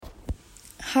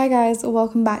Hi guys,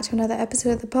 welcome back to another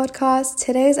episode of the podcast.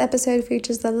 Today's episode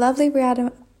features the lovely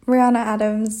Rihanna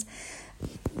Adams.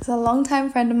 She's a longtime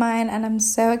friend of mine and I'm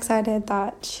so excited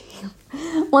that she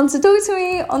wants to talk to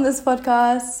me on this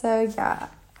podcast. So yeah,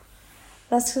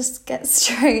 let's just get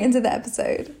straight into the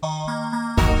episode.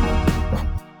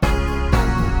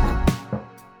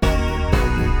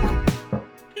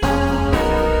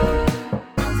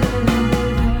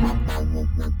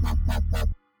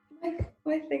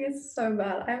 My thing is so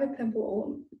bad. I have a pimple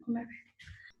all on my face.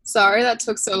 Sorry that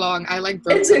took so long. I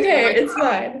broke It's something. okay. It's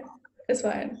fine. It's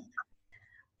fine.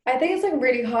 I think it's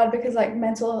really hard because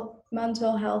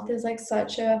mental health is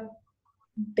such a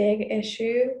big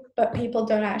issue, but people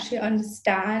don't actually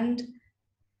understand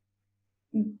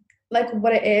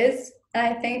what it is.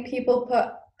 And I think people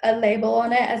put a label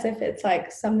on it as if it's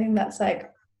something that's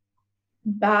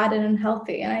bad and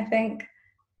unhealthy. And I think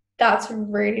that's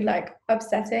really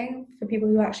upsetting for people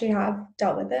who actually have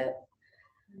dealt with it.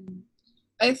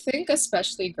 I think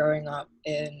especially growing up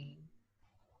in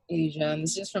Asia, and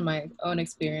this is just from my own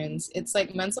experience, it's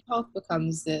mental health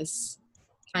becomes this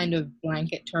kind of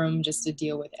blanket term just to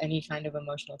deal with any kind of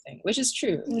emotional thing, which is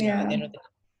true, you know, at the end of the day.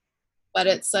 But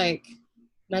it's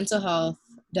mental health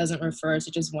doesn't refer to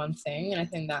just one thing, and I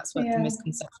think that's what the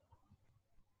misconception.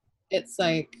 It's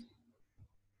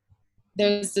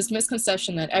there's this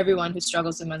misconception that everyone who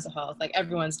struggles with mental health,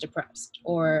 everyone's depressed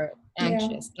or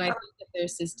anxious. And I think that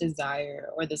there's this desire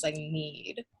or this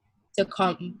need to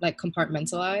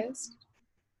compartmentalize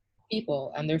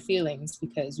people and their feelings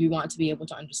because we want to be able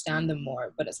to understand them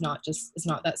more, but it's not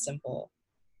that simple.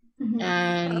 Mm-hmm.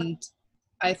 And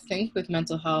I think with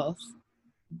mental health,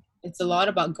 it's a lot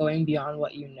about going beyond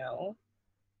what you know.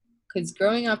 Because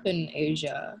growing up in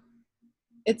Asia,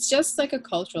 it's just a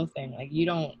cultural thing.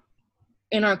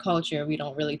 In our culture, we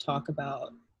don't really talk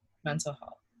about mental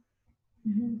health.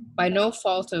 Mm-hmm. By no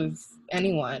fault of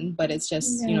anyone, but it's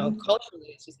just, culturally,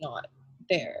 it's just not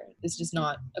there. It's just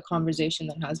not a conversation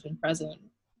that has been present.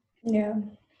 Yeah.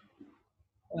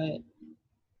 But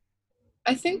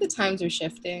I think the times are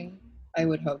shifting. I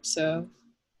would hope so.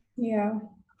 Yeah.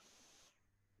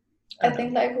 I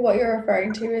think what you're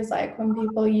referring to is when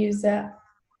people use it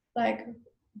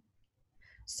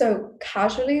so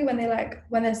casually when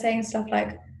they're saying stuff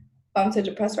oh, I'm so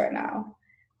depressed right now,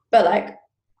 but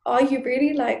are you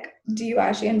really do you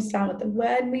actually understand what the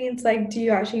word means? Do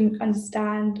you actually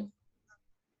understand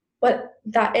what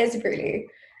that is really?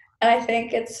 And I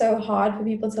think it's so hard for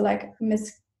people to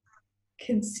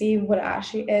misconceive what it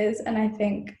actually is. And I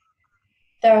think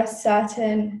there are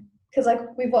certain, because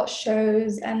we've watched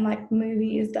shows and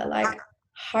movies that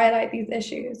highlight these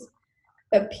issues,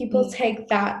 but people take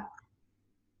that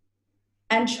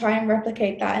and try and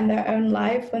replicate that in their own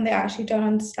life when they actually don't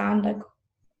understand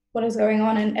what is going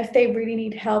on. And if they really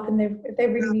need help and if they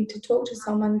really need to talk to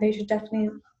someone, they should definitely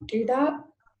do that,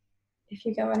 if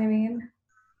you get what I mean.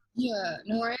 Yeah,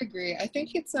 no, I agree. I think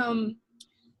it's the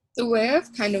way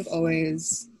I've kind of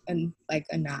always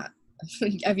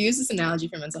I've used this analogy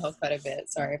for mental health quite a bit.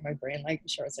 Sorry if my brain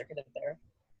short-circuited there.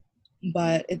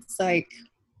 But it's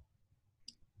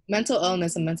mental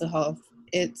illness and mental health,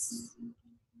 it's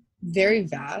very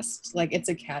vast. It's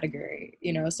a category,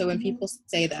 so when people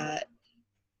say that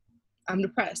I'm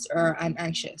depressed or I'm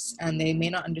anxious and they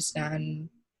may not understand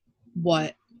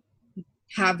what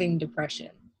having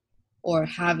depression or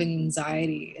having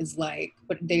anxiety is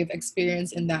but they've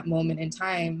experienced in that moment in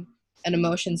time an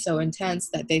emotion so intense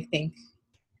that they think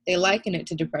they liken it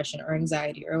to depression or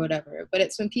anxiety or whatever. But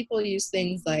it's when people use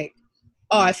things oh,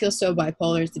 I feel so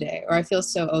bipolar today, or I feel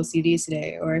so OCD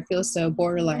today, or I feel so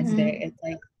borderline today. It's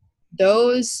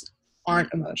those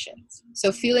aren't emotions.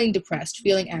 So feeling depressed,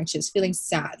 feeling anxious, feeling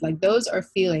sad, those are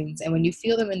feelings. And when you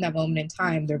feel them in that moment in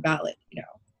time, they're valid,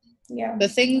 Yeah. The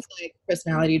things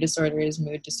personality disorders,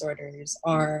 mood disorders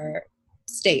are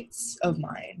states of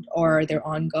mind, or they're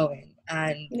ongoing.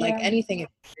 And anything, it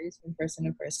varies from person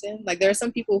to person. There are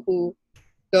some people who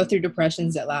go through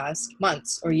depressions that last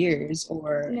months or years,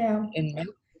 or in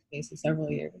many cases, several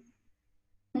years.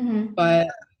 Mm-hmm. But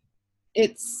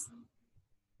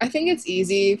I think it's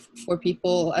easy for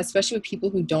people, especially with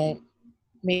people who don't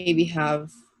maybe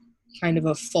have kind of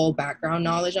a full background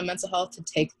knowledge on mental health, to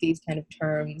take these kind of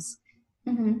terms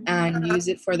and use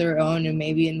it for their own and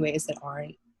maybe in ways that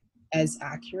aren't as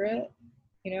accurate,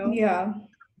 Yeah.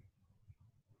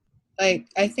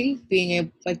 I think being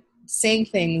able, saying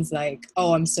things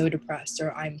oh, I'm so depressed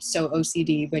or I'm so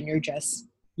OCD when you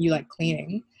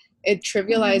cleaning, it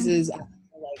trivializes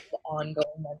the ongoing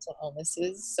mental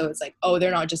illnesses. So it's oh,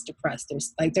 they're not just depressed,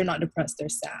 they're not depressed, they're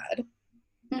sad.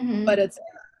 But it's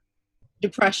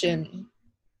depression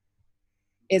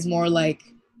is more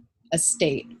a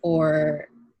state or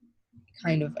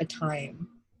kind of a time,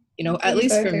 you know, that at you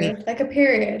least go for me. through, like a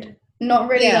period, not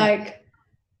really Yeah. like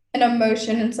an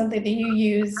emotion and something that you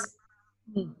use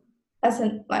as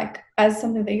as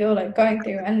something that you're like going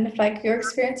through. And if like you're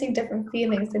experiencing different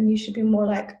feelings, then you should be more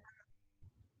like,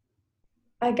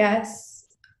 I guess,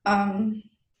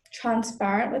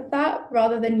 transparent with that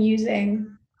rather than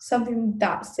using something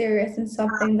that serious and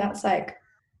something that's like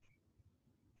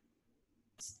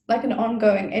an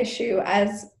ongoing issue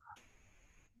as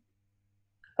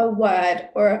a word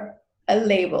or a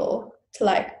label to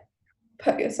like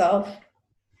put yourself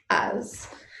as.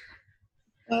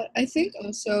 But I think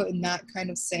also in that kind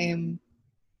of same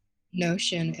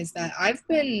notion is that I've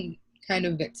been kind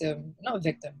of not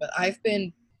victim, but I've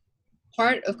been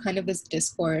part of kind of this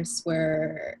discourse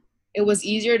where it was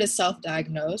easier to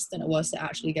self-diagnose than it was to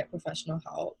actually get professional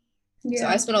help. So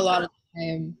I Yeah. spent a lot of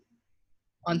time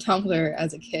on Tumblr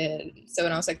as a kid. So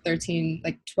when I was like 13,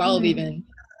 like 12 Mm-hmm. even,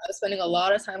 I was spending a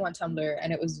lot of time on Tumblr,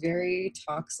 and it was very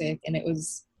toxic. And it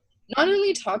was not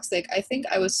only toxic, I think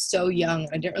I was so young,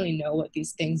 I didn't really know what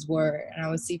these things were. And I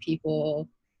would see people,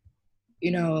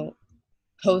 you know,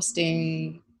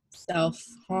 posting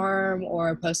self-harm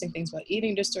or posting things about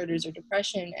eating disorders or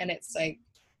depression. And it's like,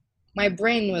 my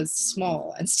brain was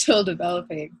small and still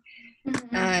developing.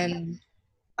 Mm-hmm. And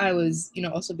I was, you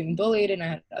know, also being bullied, and I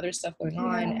had other stuff going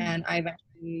on. Yeah. And I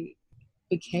eventually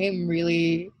became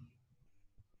really,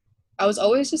 I was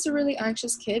always just a really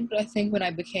anxious kid. But I think when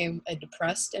I became a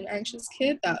depressed and anxious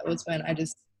kid, that was when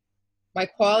my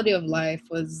quality of life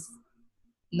was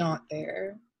not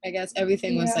there. I guess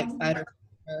everything was like Yeah. fight or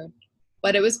flight mode.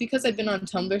 But it was because I'd been on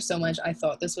Tumblr so much, I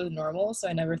thought this was normal. So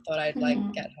I never thought I'd like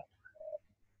Mm-hmm. get help.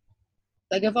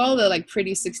 Like if all the like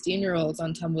pretty 16-year-olds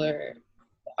on Tumblr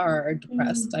are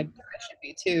depressed, Mm-hmm. I should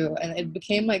be too. And it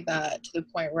became like that to the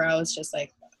point where I was just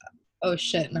like, oh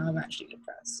shit, now I'm actually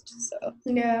depressed. So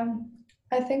Yeah.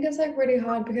 I think it's like really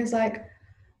hard because like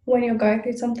when you're going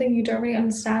through something, you don't really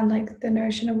understand like the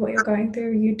notion of what you're going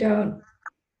through. You don't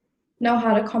know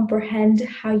how to comprehend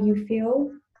how you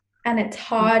feel. And it's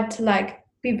hard to like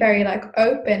be very like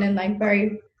open and like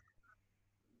very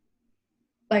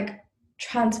like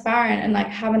transparent and like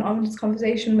have an honest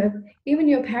conversation with even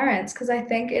your parents. Cause I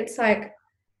think it's like,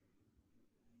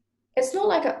 it's not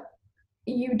like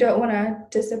you don't want to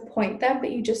disappoint them,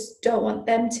 but you just don't want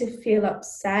them to feel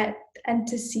upset and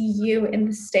to see you in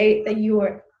the state that you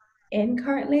are in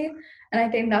currently. And I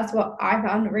think that's what I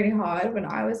found really hard when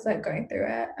I was like going through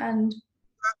it. And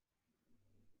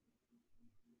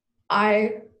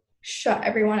I shut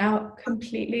everyone out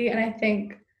completely. And I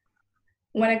think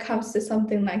when it comes to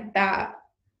something like that,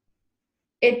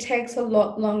 it takes a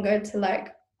lot longer to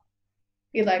like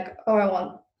be like, oh, I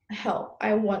want help.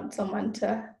 I want someone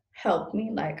to help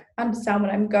me like understand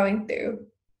what I'm going through.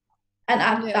 And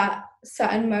at yeah, that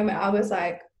certain moment, I was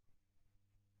like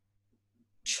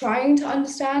trying to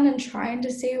understand and trying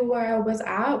to see where I was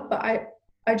at, but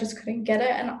I just couldn't get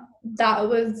it. And that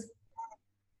was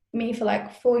me for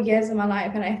like 4 years of my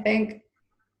life. And I think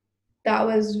that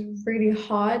was really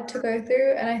hard to go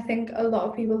through. And I think a lot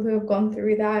of people who have gone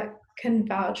through that can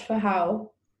vouch for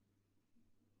how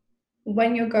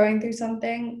when you're going through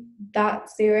something that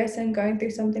serious and going through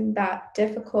something that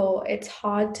difficult, it's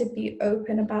hard to be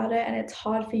open about it, and it's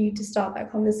hard for you to start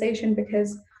that conversation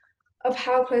because of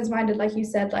how close-minded, like you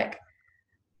said, like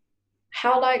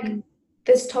how like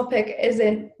this topic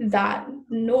isn't that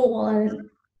normal and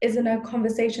isn't a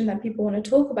conversation that people want to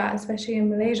talk about, especially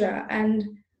in Malaysia. And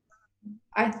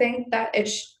I think that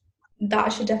that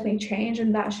should definitely change,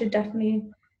 and that should definitely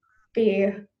be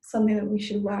something that we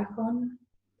should work on.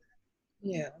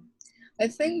 yeah. I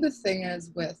think the thing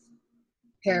is with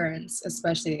parents,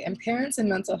 especially, and parents and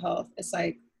mental health, it's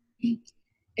like,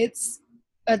 it's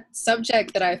a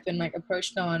subject that I've been like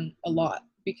approached on a lot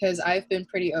because I've been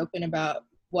pretty open about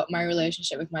what my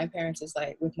relationship with my parents is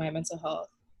like with my mental health.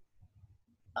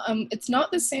 It's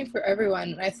not the same for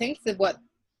everyone. I think that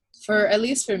for at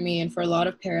least for me and for a lot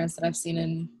of parents that I've seen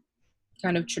in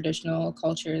kind of traditional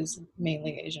cultures,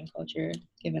 mainly Asian culture,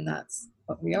 given that's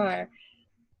what we are.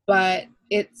 But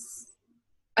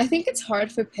I think it's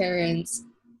hard for parents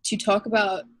to talk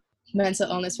about mental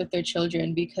illness with their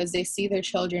children because they see their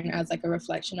children as like a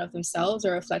reflection of themselves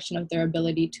or a reflection of their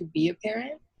ability to be a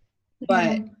parent. Yeah.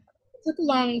 But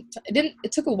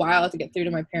it took a while to get through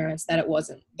to my parents that it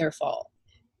wasn't their fault.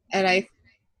 And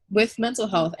with mental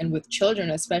health and with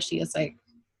children especially, it's like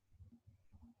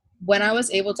when I was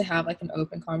able to have like an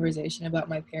open conversation about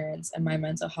my parents and my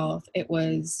mental health, it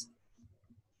was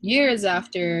years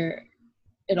after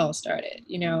it all started.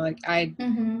 You know, like I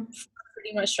Mm-hmm.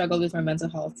 pretty much struggled with my mental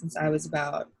health since I was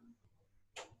about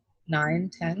 9,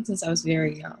 10, since I was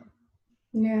very young.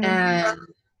 Yeah. And,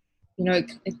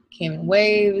 it came in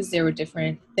waves. There were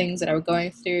different things that I was going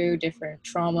through, different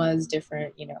traumas,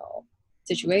 different,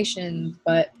 situations.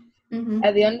 But Mm-hmm.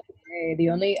 at the end of the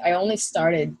day, I only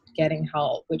started getting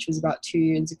help, which was about 2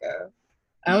 years ago.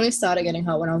 I only started getting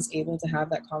help when I was able to have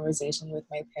that conversation with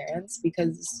my parents,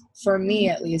 because for me,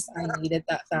 at least, I needed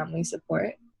that family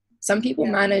support. Some people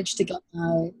Yeah. manage to get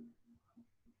by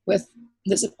with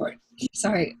the support,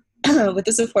 sorry, with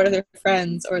the support of their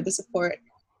friends or the support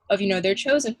of, their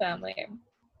chosen family.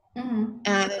 Mm-hmm.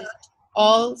 And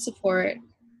all support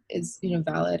is,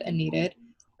 valid and needed.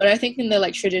 But I think in the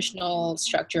like traditional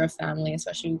structure of family,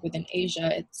 especially within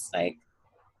Asia, it's like,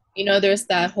 there's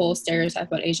that whole stereotype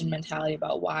about Asian mentality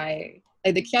about why,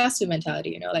 like the Kyasu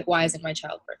mentality, like why isn't my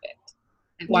child perfect?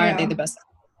 Like why aren't they Yeah. the best?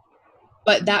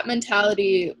 But that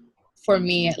mentality, for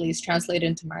me at least, translated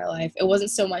into my life. It wasn't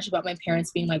so much about my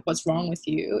parents being like, "What's wrong with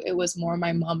you?" It was more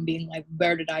my mom being like,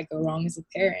 "Where did I go wrong as a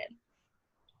parent?"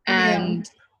 Yeah. And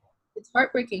it's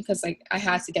heartbreaking because like I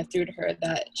had to get through to her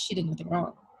that she did nothing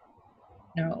wrong.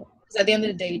 Because at the end of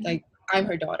the day, like I'm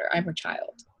her daughter, I'm her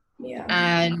child, Yeah.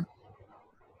 and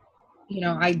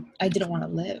I didn't want to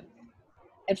live.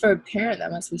 And for a parent,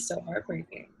 that must be so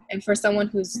heartbreaking. And for someone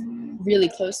who's really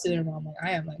close to their mom, like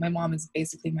I am, like my mom is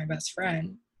basically my best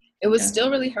friend, it was Yeah.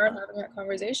 still really hard having that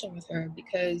conversation with her,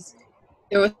 because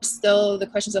there was still the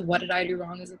questions of what did I do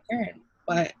wrong as a parent?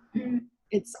 But Mm.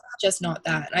 it's just not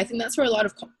that. And I think that's where a lot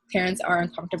of parents are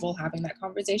uncomfortable having that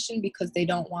conversation, because they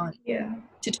don't want Yeah.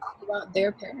 to talk about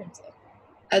their parenting.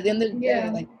 At the end of the day,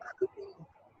 Yeah. like,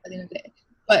 at the end of the day.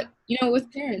 But,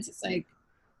 with parents, it's like,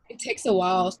 it takes a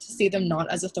while to see them not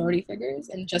as authority figures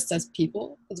and just as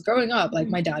people. Because growing up, like,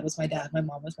 my dad was my dad, my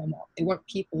mom was my mom. They weren't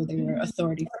people, they were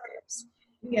authority figures.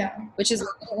 Yeah. Which is,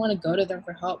 I don't want to go to them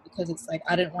for help, because it's like,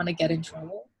 I didn't want to get in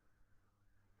trouble.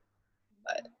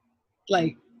 But,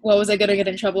 like, what was I going to get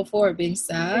in trouble for? Being Yeah,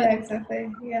 sad?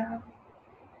 exactly. Yeah.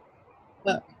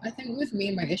 But I think with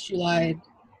me, my issue lied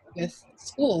with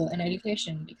school and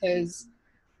education, because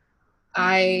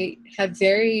I have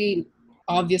very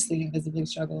obviously and visibly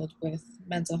struggled with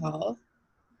mental health.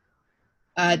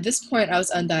 At this point, I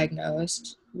was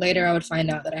undiagnosed. Later, I would find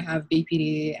out that I have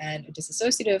BPD and a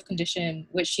dissociative condition,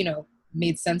 which,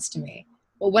 made sense to me.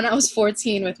 But when I was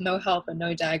 14 with no help and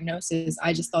no diagnosis,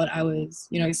 I just thought I was,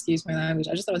 excuse my language,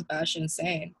 I just thought I was batshit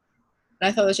insane. And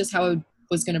I thought that's just how it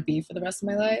was going to be for the rest of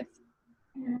my life.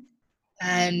 Yeah.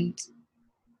 And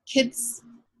kids,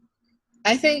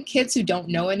 I think kids who don't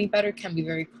know any better can be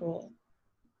very cruel.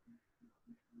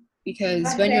 Because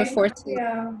I when you're think, 14,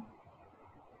 yeah,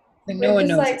 like no with one this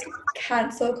knows. like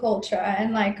cancel culture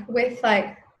and like with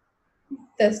like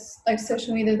this like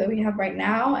social media that we have right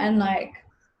now and like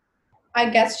I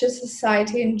guess just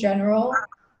society in general,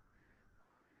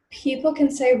 people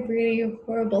can say really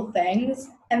horrible things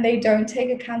and they don't take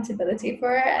accountability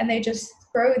for it and they just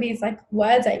throw these like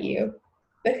words at you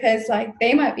because like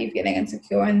they might be feeling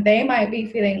insecure and they might be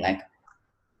feeling like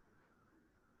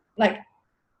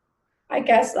I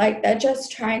guess like they're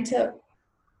just trying to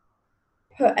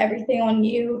put everything on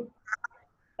you,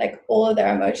 like all of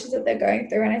their emotions that they're going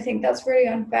through. And I think that's really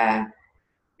unfair.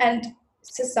 And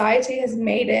society has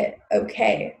made it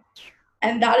okay.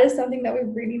 And that is something that we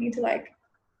really need to like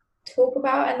talk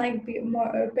about and like be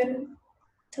more open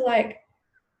to like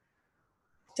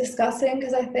discussing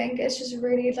because I think it's just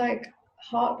really like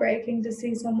heartbreaking to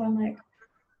see someone like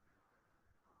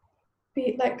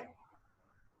be like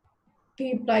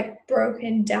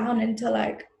broken down into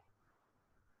like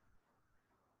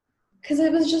because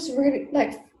it was just really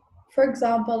like for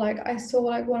example like I saw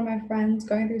like one of my friends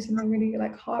going through something really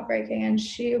like heartbreaking and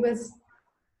she was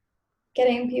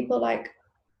getting people like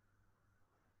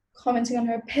commenting on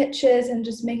her pictures and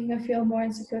just making her feel more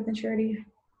insecure than she already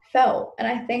felt and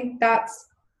I think that's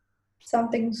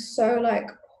something so like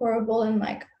horrible and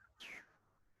like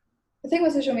the thing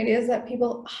with social media is that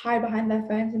people hide behind their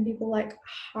phones and people like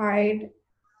hide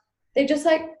they just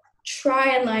like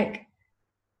try and like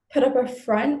put up a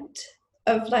front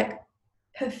of like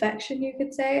perfection you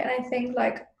could say and I think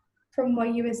like from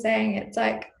what you were saying it's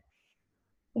like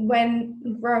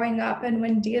when growing up and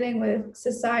when dealing with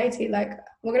society like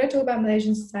we're going to talk about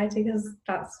Malaysian society because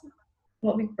that's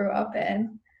what we grew up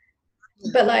in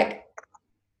but like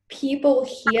people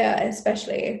here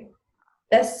especially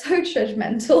they're so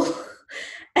judgmental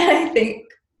and I think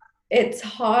it's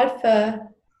hard for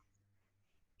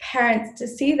parents to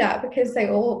see that because they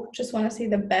all just want to see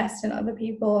the best in other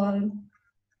people and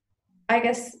I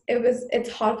guess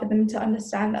it's hard for them to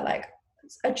understand that like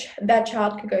their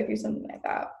child could go through something like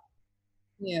that.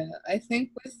 Yeah, I think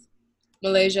with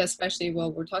Malaysia, especially,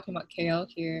 well, we're talking about KL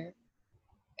here.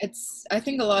 I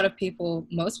think a lot of people,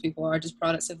 most people, are just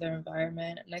products of their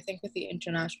environment. And I think with the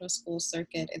international school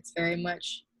circuit, it's very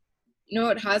much,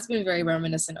 it has been very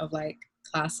reminiscent of like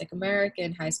classic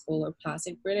American high school or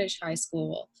classic British high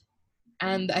school.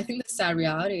 And I think the sad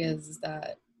reality is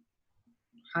that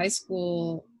high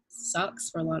school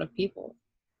sucks for a lot of people.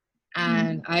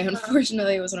 And I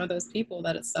unfortunately was one of those people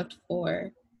that it sucked for.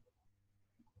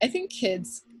 I think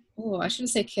kids, I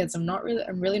shouldn't say kids. I'm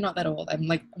really not that old. I'm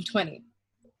 20.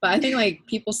 But I think like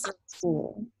people start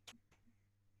school,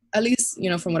 at least,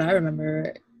 from what I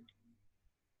remember,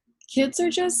 kids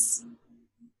are just,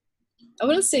 I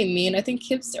wouldn't say mean. I think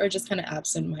kids are just kind of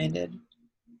absent-minded.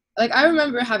 Like, I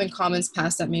remember having comments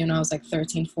passed at me when I was like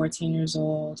 13, 14 years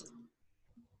old,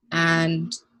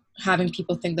 and having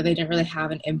people think that they didn't really have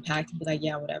an impact and be like,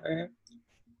 yeah, whatever.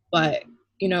 But,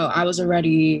 I was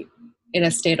already in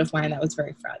a state of mind that was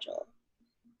very fragile.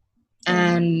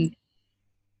 And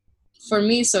for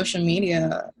me, social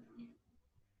media,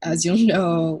 as you'll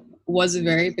know, was a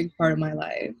very big part of my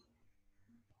life.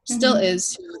 Still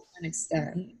is to an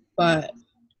extent, but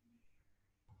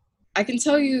I can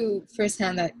tell you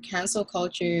firsthand that cancel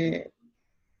culture,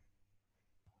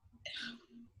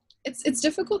 it's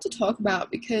difficult to talk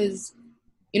about because,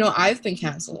 I've been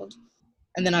canceled,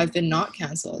 and then I've been not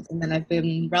canceled, and then I've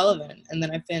been relevant, and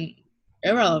then I've been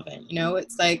irrelevant.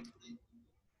 It's like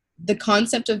the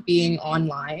concept of being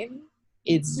online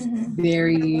is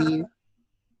very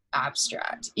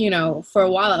abstract. For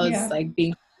a while I was like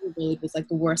being bullied was like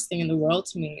the worst thing in the world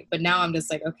to me, but now I'm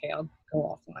just like, okay, I'll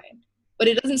go offline. But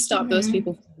it doesn't stop those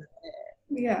people from there.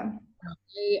 Yeah.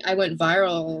 I went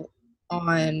viral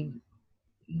on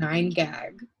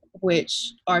 9gag,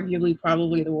 which arguably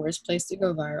probably the worst place to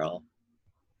go viral,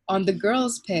 on the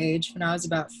girls page when I was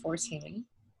about 14.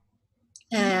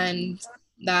 And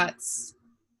that's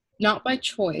not by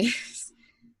choice.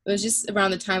 It was just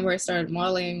around the time where I started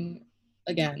modeling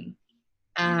again.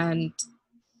 And,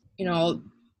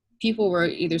 people were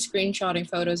either screenshotting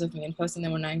photos of me and posting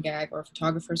them on 9gag, or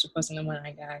photographers were posting them on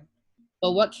 9gag.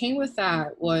 But what came with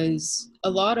that was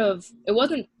it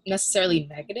wasn't necessarily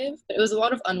negative, but it was a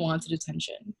lot of unwanted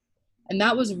attention. And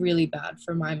that was really bad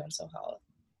for my mental health.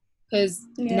 Because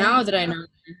now that I know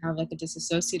I have like a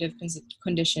dissociative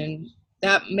condition,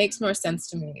 that makes more sense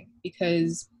to me,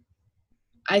 because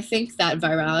I think that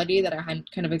virality that I had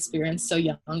kind of experienced so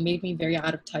young made me very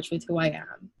out of touch with who I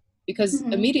am. Because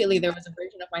immediately there was a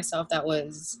version of myself that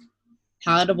was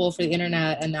palatable for the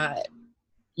internet, and that,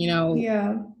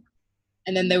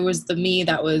 and then there was the me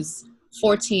that was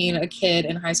 14, a kid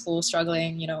in high school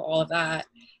struggling, all of that.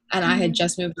 And I had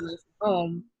just moved away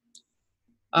from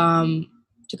home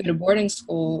to go to boarding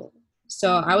school.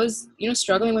 So I was,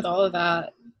 struggling with all of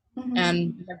that.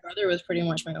 And my brother was pretty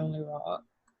much my only rock.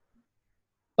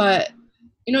 But,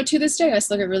 to this day, I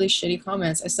still get really shitty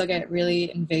comments. I still get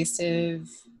really invasive,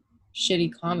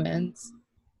 shitty comments.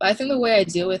 But I think the way I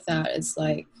deal with that is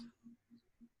like,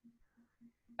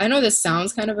 I know this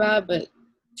sounds kind of bad, but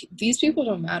these people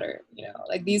don't matter,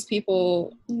 like these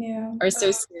people are so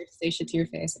scared to say shit to your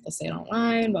face that they'll say it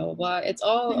online, blah, blah, blah. It's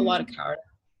all a lot of cowardice.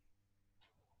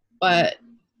 But,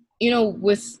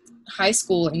 with high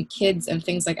school and kids and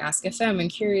things like Ask FM and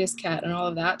Curious Cat and all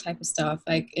of that type of stuff,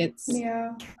 like it's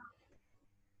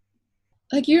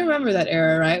like, you remember that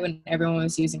era, right, when everyone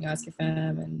was using Ask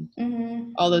FM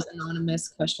and all those anonymous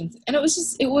questions, and it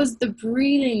was the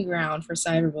breeding ground for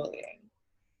cyberbullying.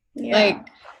 Like,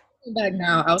 back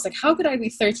now, I was like, how could I be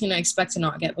 13 and expect to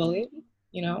not get bullied,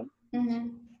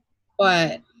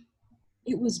 But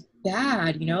it was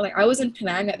bad, like I was in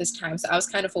Penang at this time, so I was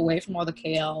kind of away from all the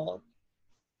KL.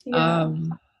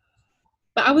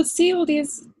 But I would see all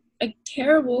these like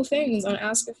terrible things on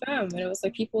Ask FM, and it was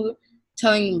like people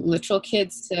telling literal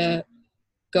kids to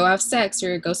go have sex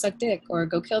or go suck dick or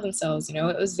go kill themselves. It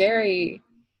was very,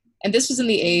 and this was in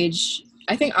the age,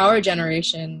 I think our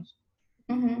generation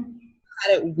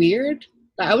had it weird.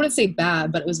 Like, I wouldn't say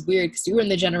bad, but it was weird because we were in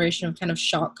the generation of kind of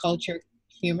shock culture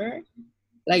humor.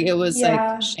 Like, it was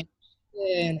like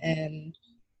Shane and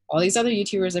all these other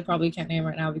YouTubers I probably can't name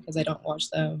right now because I don't watch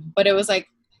them. But it was like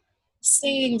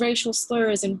saying racial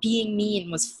slurs and being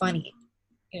mean was funny,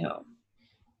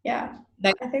 Yeah.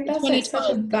 Like, I think that's like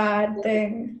such a bad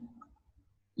thing.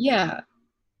 Yeah.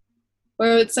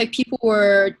 Where it's like people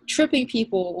were tripping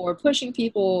people or pushing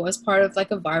people as part of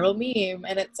like a viral meme.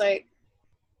 And it's like,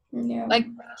 like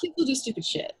people do stupid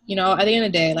shit, at the end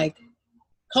of the day, like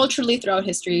culturally throughout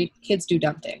history, kids do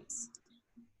dumb things.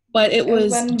 But it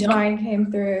was when Vine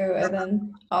came through, and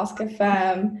then Ask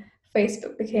FM,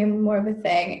 Facebook became more of a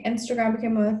thing, Instagram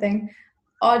became more of a thing.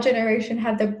 our generation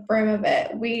had the brim of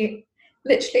it. We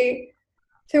literally,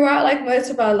 throughout like most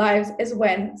of our lives, is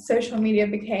when social media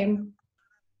became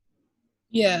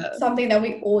something that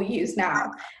we all use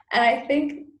now. And I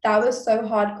think that was so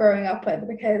hard growing up with,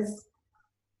 because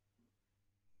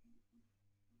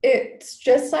it's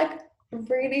just like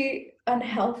really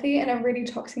unhealthy and a really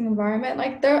toxic environment.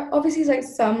 Like there are obviously like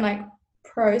some like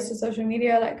pros to social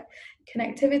media, like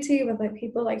connectivity with like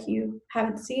people like you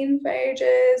haven't seen for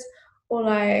ages, or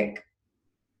like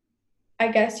I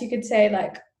guess you could say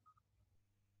like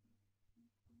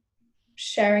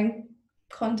sharing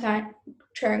content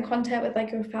with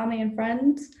like your family and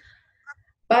friends.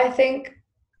 But I think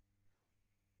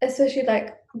especially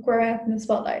like growing up in the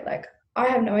spotlight, like I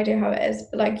have no idea how it is,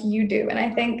 but like you do. And I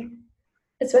think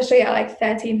especially at like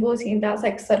 13, 14, that's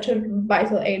like such a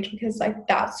vital age, because like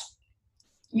that's,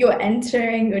 you're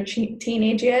entering your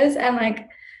teenage years, and like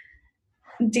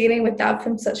dealing with that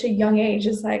from such a young age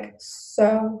is like,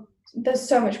 so there's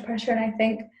so much pressure. And I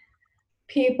think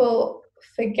people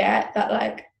forget that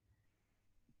like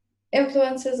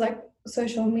influencers, like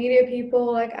social media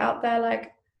people like out there,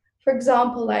 like for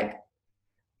example, like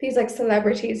these like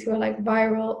celebrities who are like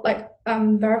viral, like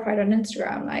verified on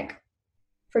Instagram, like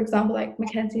for example, like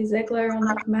Mackenzie Ziegler and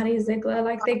like Maddie Ziegler,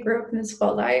 like they grew up in the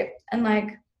spotlight, and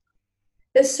like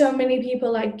there's so many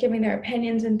people like giving their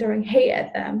opinions and throwing hate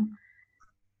at them.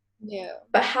 Yeah.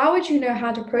 But how would you know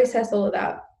how to process all of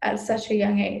that at such a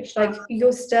young age? Like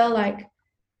you're still like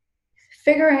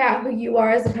figuring out who you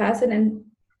are as a person, and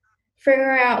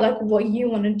figuring out like what you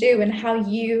want to do and how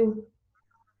you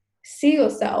see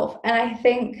yourself. And I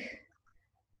think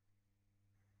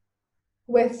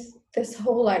with this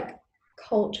whole like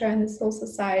culture and this whole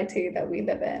society that we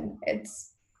live in,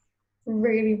 it's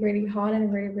really, really hard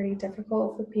and really, really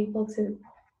difficult for people to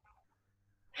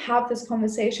have this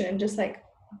conversation and just like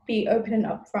be open and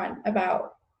upfront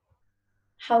about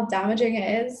how damaging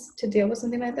it is to deal with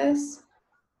something like this.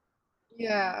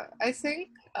 Yeah, I think,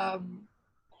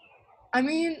 I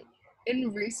mean,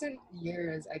 in recent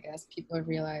years, I guess people have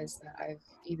realized that I've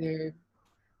either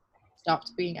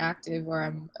stopped being active or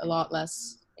I'm a lot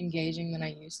less engaging than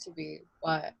I used to be.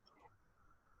 But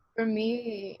for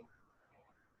me,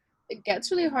 it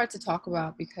gets really hard to talk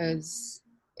about because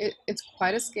it's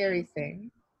quite a scary thing.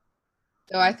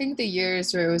 So I think the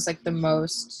years where it was like the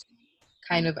most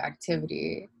kind of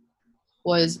activity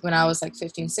was when I was like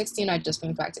 15, 16. I just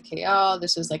moved back to KL.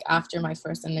 This was like after my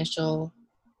first initial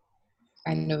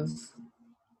kind of,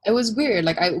 it was weird.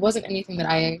 Like it wasn't anything that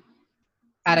I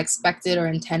had expected or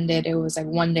intended. It was like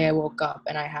one day I woke up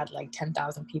and I had like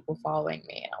 10,000 people following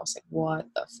me. And I was like, what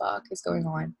the fuck is going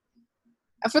on?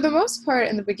 And for the most part,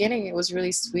 in the beginning, it was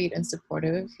really sweet and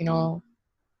supportive. You know,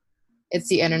 it's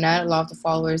the internet. A lot of the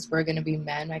followers were going to be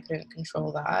men. I couldn't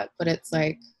control that. But it's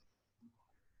like,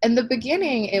 in the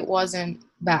beginning, it wasn't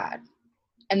bad.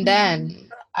 And then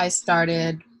I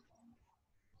started,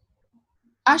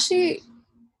 actually,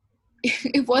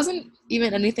 it wasn't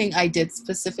even anything I did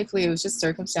specifically. It was just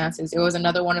circumstances. It was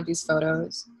another one of these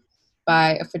photos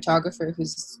by a photographer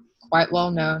who's quite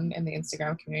well known in the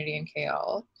Instagram community in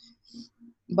KL.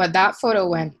 But that photo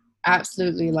went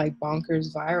absolutely like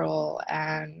bonkers viral.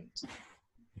 And,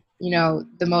 you know,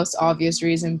 the most obvious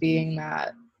reason being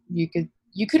that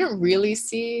you couldn't really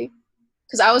see,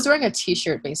 because I was wearing a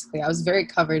t-shirt basically. I was very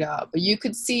covered up, but you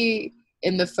could see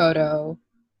in the photo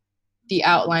the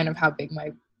outline of how big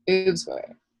my boobs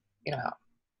were, you know.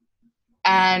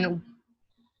 And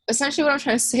essentially what I'm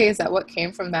trying to say is that what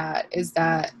came from that is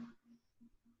that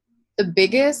the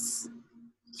biggest,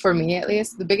 for me at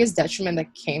least, the biggest detriment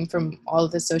that came from all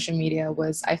of the social media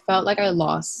was I felt like I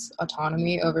lost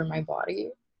autonomy over my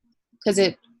body, because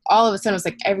it all of a sudden was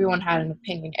like everyone had an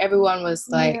opinion. Everyone was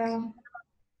like, Yeah.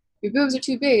 your boobs are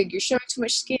too big, you're showing too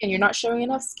much skin, you're not showing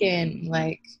enough skin,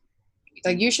 like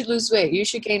you should lose weight, you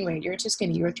should gain weight, you're too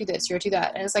skinny, you're too this, you're too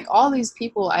that. And it's like all these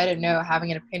people I didn't know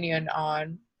having an opinion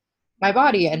on my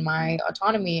body and my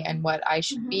autonomy and what I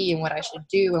should be and what I should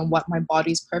do and what my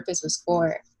body's purpose was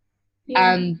for.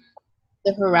 Yeah. And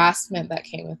the harassment that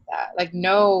came with that. Like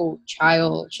no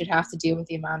child should have to deal with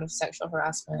the amount of sexual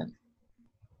harassment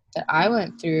that I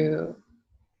went through,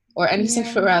 or any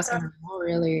sexual harassment at all,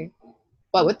 really.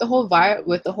 But with the whole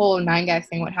with the whole 9gag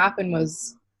thing, what happened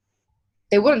was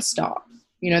they wouldn't stop.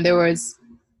 You know, there was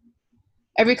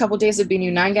every couple days it'd be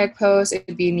new 9gag posts,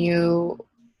 it'd be new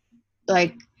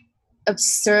like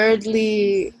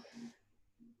absurdly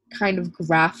kind of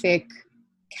graphic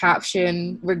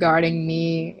caption regarding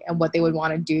me and what they would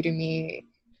want to do to me.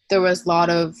 There was a lot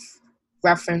of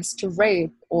reference to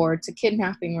rape or to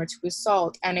kidnapping or to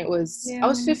assault, and it was I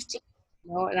was 15,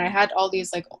 you know, and I had all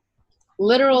these like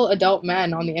literal adult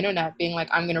men on the internet being like,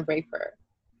 I'm gonna rape her.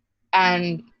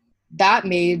 And that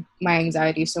made my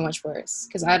anxiety so much worse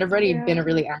because I had already been a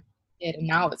really active kid, and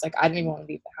now it's like I didn't even want to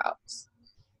leave the house.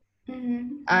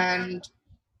 And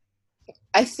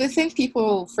I think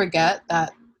people forget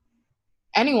that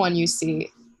anyone you see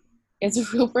is a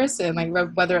real person, like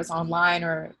whether it's online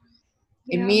or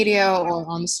in media or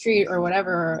on the street or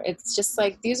whatever. It's just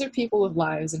like these are people with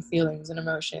lives and feelings and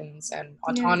emotions and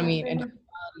autonomy and individuality.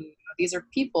 You know, these are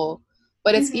people,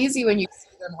 but it's easy when you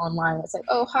see them online. It's like,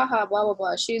 oh, haha, blah blah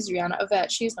blah. She's Rihanna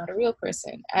Yvette. She's not a real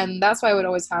person, and that's why I would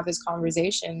always have this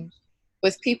conversation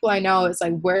with people I know. It's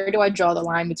like, where do I draw the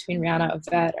line between Rihanna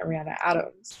Yvette and Rihanna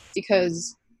Adams?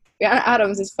 Because Rihanna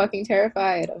Adams is fucking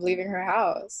terrified of leaving her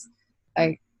house.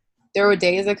 Like, there were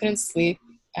days I couldn't sleep,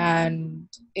 and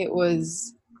it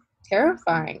was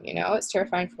terrifying, you know? It's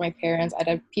terrifying for my parents. I'd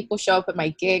have people show up at my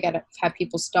gig. I'd have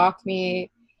people stalk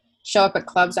me, show up at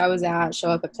clubs I was at, show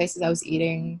up at places I was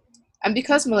eating. And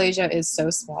because Malaysia is so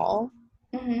small,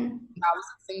 that was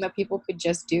something that people could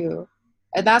just do.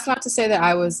 And that's not to say that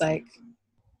I was like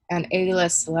an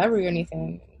A-list celebrity or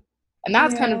anything. And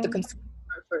that's kind of the concern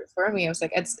for me. It was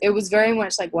like, it was very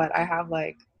much like, what, I have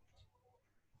like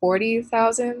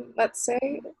 40,000, let's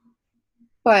say,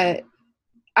 but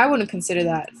I wouldn't consider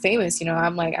that famous, you know.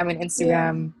 I'm an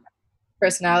Instagram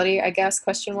personality, I guess,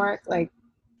 question mark. Like,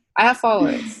 I have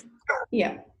followers.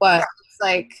 But it's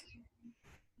like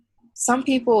some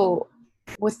people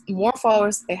with more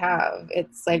followers they have,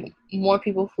 it's like more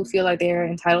people who feel like they're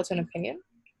entitled to an opinion.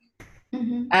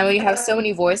 And when you have so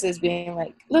many voices being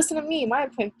like, listen to me, my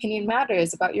opinion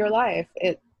matters about your life,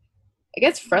 it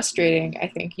gets frustrating. I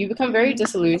think you become very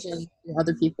disillusioned with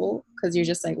other people because you're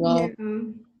just like, well,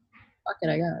 fuck it,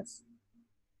 I guess.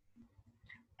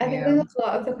 I think there's a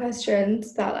lot of the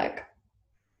questions that like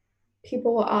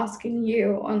people were asking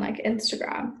you on like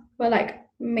Instagram were like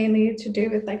mainly to do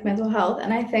with like mental health.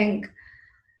 And I think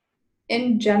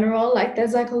in general, like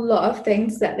there's like a lot of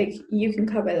things that like you can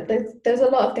cover. There's a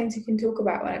lot of things you can talk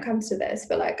about when it comes to this.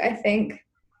 But like I think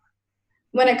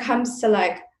when it comes to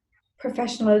like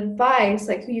professional advice,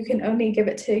 like you can only give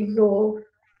it to your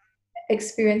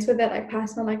experience with it, like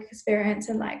personal like experience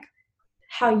and like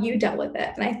how you dealt with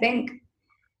it. And I think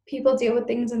people deal with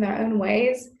things in their own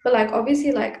ways, but like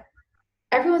obviously like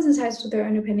everyone's entitled to their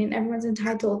own opinion, everyone's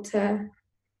entitled to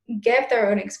give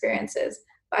their own experiences.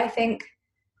 But I think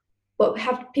what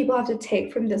people have to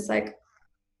take from this like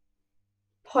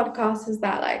podcast is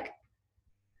that like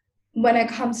when it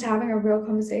comes to having a real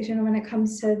conversation, when it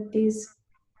comes to these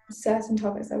certain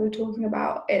topics that we're talking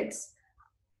about,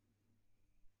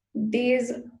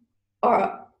 these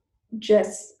are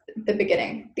just the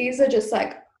beginning. These are just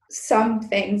like some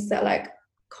things that like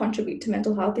contribute to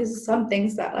mental health. These are some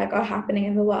things that like are happening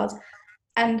in the world,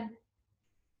 and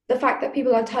the fact that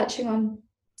people are touching on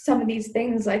some of these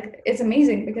things like it's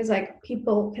amazing because like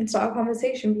people can start a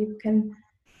conversation, people can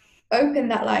open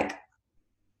that like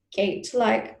gate to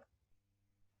like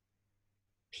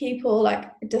people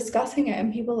like discussing it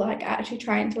and people like actually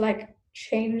trying to like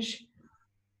change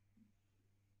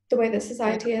the way that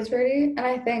society is really. And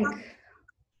I think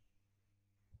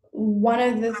one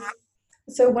of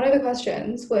the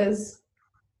questions was,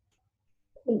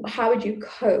 how would you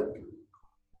cope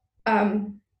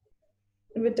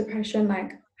with depression?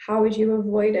 Like, how would you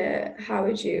avoid it? How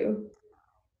would you?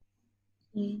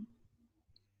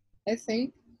 I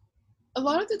think a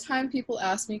lot of the time people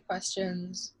ask me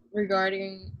questions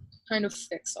regarding kind of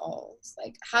fix-alls.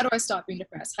 Like, how do I stop being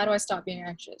depressed? How do I stop being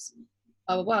anxious?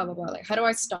 Blah, blah, blah, blah, blah. Like, how do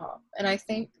I stop? And I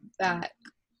think that,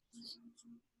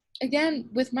 again,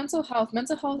 with mental health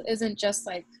isn't just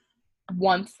like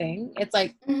one thing. It's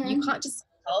like you can't just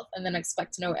health and then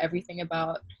expect to know everything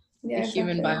about the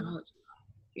human biology.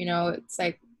 You know, it's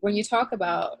like when you talk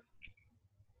about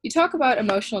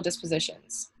emotional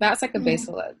dispositions. That's like a base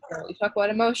level. You talk about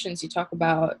emotions, you talk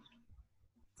about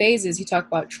phases, you talk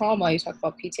about trauma, you talk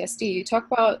about PTSD, you talk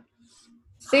about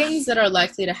things that are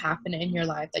likely to happen in your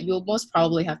life that you'll most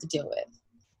probably have to deal with.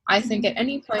 I think at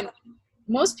any point,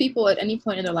 most people at any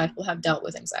point in their life will have dealt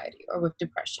with anxiety or with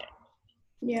depression.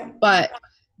 But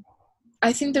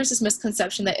I think there's this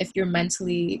misconception that if you're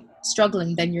mentally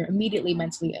struggling, then you're immediately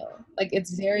mentally ill. Like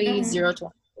it's very 0 to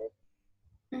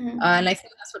 100. And I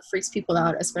think that's what freaks people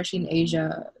out, especially in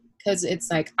Asia, because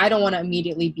it's like, I don't want to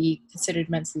immediately be considered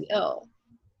mentally ill.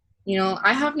 You know,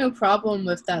 I have no problem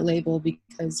with that label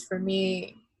because for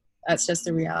me, that's just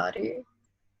the reality.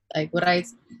 Like what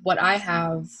I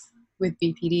have with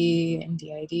BPD and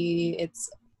DID, it's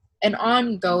an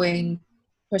ongoing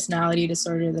personality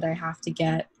disorder that I have to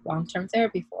get long-term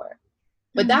therapy for.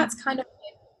 But that's kind of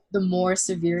the more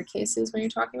severe cases when you're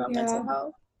talking about mental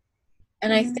health.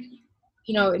 And I think,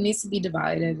 you know, it needs to be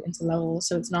divided into levels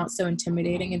so it's not so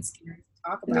intimidating and scary to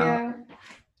talk about.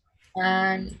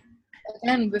 And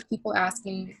again, with people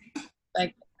asking,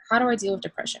 like, how do I deal with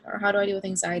depression or how do I deal with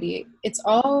anxiety? It's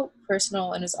all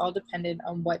personal and it's all dependent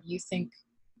on what you think,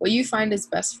 what you find is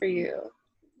best for you.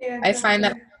 I find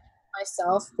that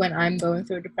myself, when I'm going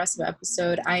through a depressive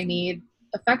episode, I need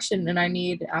affection and I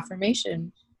need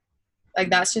affirmation. Like,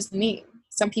 that's just me.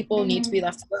 Some people need to be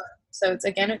left alone. So it's,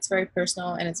 again, it's very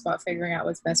personal and it's about figuring out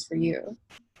what's best for you.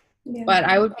 But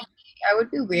I would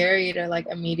be wary to like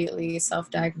immediately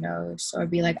self-diagnose or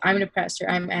be like, I'm depressed or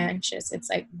I'm anxious. It's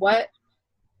like, what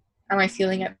am I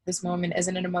feeling at this moment? Is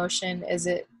it an emotion? Is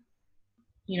it,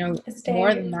 you know,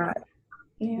 more than that?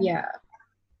 Yeah.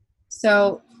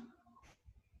 So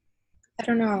I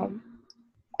don't know.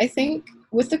 I think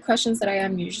with the questions that I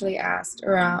am usually asked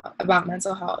around about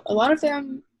mental health, a lot of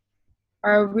them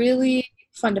are really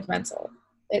fundamental.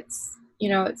 It's, you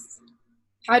know, it's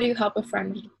how do you help a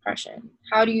friend with depression?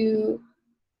 How do you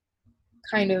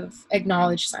kind of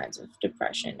acknowledge signs of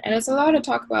depression? And it's a lot to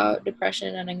talk about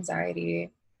depression and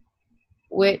anxiety,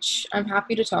 which I'm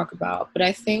happy to talk about, but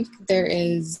I think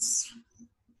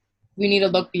we need to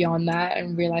look beyond that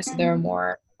and realize that there are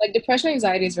more, like depression and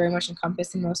anxiety is very much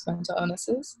encompassed in most mental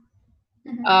illnesses.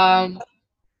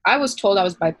 I was told I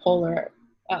was bipolar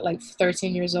at like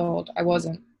 13 years old. I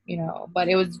wasn't, you know, but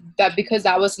it was that because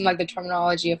that wasn't like the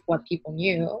terminology of what people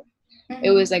knew. It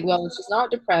was like, well, she's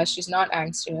not depressed, she's not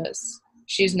anxious,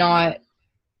 she's not,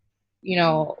 you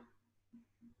know,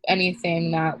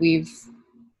 anything that we've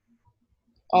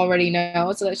already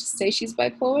know. So let's just say she's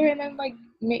bipolar and then like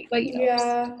make like, you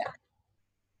know.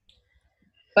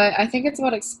 But I think it's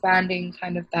about expanding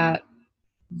kind of that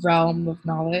realm of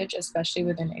knowledge, especially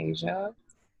within Asia.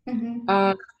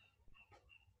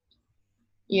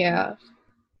 Yeah.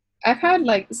 I've had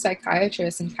like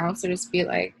psychiatrists and counselors be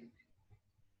like,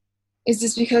 is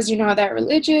this because you're not that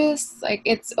religious? Like,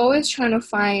 it's always trying to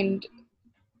find,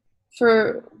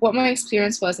 for what my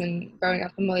experience was in growing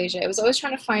up in Malaysia, it was always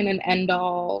trying to find an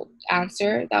end-all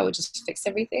answer that would just fix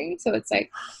everything. So it's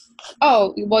like,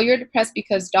 oh, well, you're depressed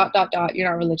because ... you're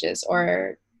not religious,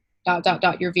 or ...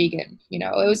 you're vegan. You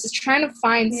know, it was just trying to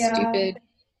find stupid,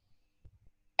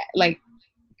 like,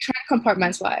 trying to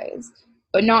compartmentalize,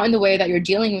 but not in the way that you're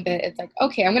dealing with it. It's like,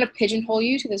 okay, I'm going to pigeonhole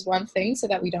you to this one thing so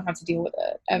that we don't have to deal with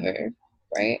it ever,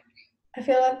 right? I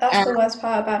feel like that's the worst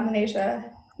part about Malaysia.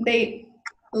 They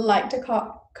like to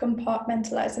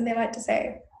compartmentalize, and they like to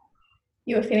say,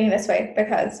 you were feeling this way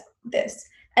because this.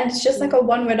 And it's just like a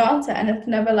one-word answer, and it's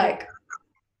never like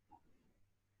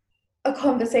a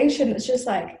conversation. It's just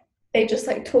like, they just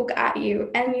like talk at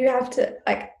you, and you have to,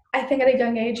 like, I think at a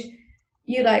young age,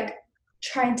 you like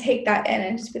try and take that in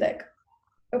and just be like,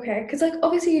 okay, because like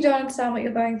obviously you don't understand what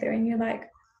you're going through, and you like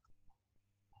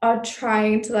are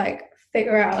trying to like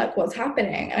figure out like what's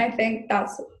happening. And I think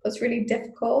that's what's really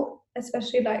difficult,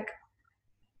 especially like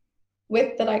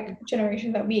with the like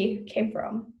generation that we came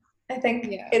from. I think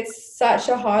it's such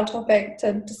a hard topic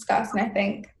to discuss, and I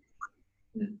think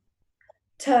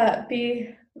to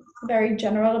be very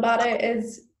general about it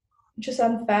is just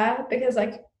unfair, because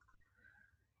like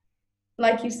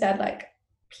you said, like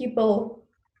people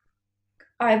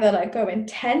either like go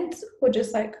intense or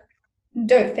just like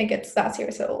don't think it's that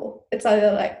serious at all. It's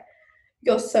either like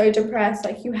you're so depressed,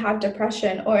 like you have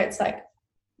depression, or it's like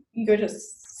you're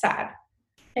just sad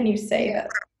and you say that.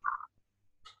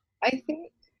 I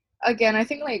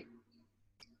think like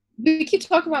we keep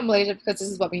talking about Malaysia because this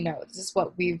is what we know, this is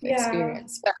what we've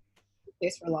experienced. But it's the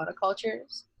case for a lot of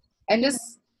cultures, and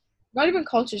just not even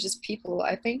cultures, just people.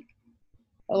 I think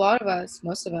a lot of us,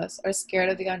 most of us, are scared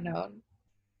of the unknown,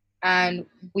 and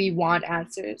we want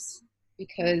answers,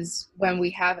 because when we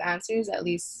have answers, at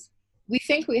least we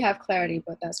think we have clarity,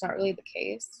 but that's not really the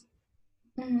case.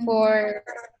 For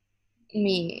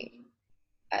me,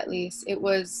 at least, it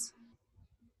was,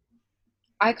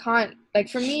 I can't, like,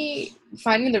 for me,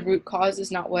 finding the root cause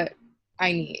is not what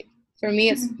I need. For me,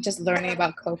 it's just learning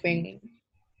about coping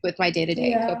with my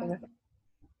day-to-day, coping with,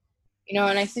 you know.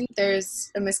 And I think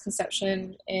there's a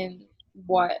misconception in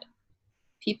what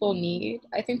people need.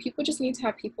 I think people just need to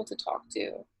have people to talk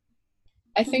to.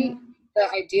 I think the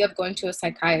idea of going to a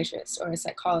psychiatrist or a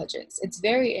psychologist, it's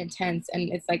very intense,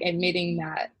 and it's like admitting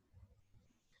that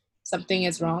something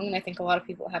is wrong. And I think a lot of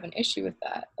people have an issue with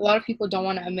that. A lot of people don't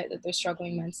want to admit that they're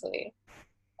struggling mentally,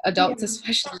 adults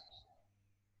especially.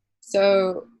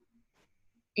 So,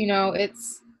 you know,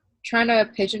 it's trying to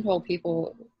pigeonhole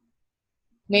people.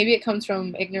 Maybe it comes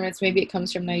from ignorance, maybe it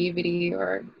comes from naivety,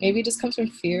 or maybe it just comes from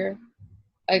fear.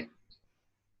 Like,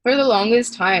 for the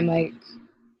longest time, like,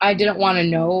 I didn't want to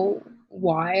know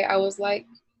why I was like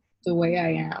the way I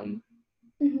am.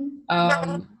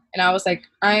 Mm-hmm. And I was like,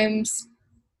 I'm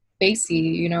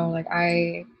spacey, you know, like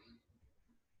I'm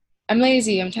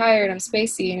lazy, I'm tired, I'm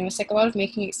spacey. And it was like a lot of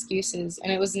making excuses.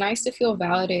 And it was nice to feel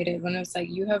validated when it was like,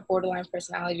 you have borderline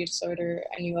personality disorder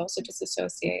and you also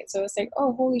disassociate. So it's like,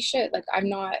 oh, holy shit, like, I'm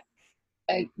not,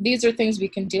 like, these are things we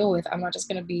can deal with. I'm not just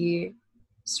going to be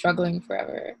struggling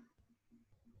forever.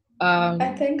 I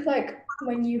Um, think like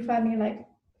when you finally like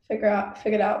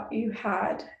figured out you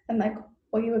had and like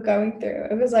what you were going through,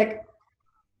 it was like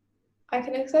I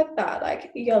can accept that.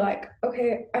 Like you're like,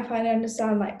 okay, I finally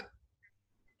understand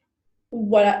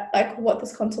what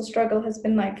this constant struggle has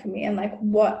been like for me and like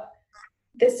what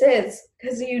this is.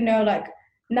 Because you know, like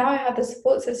now I have the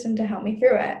support system to help me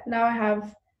through it. Now I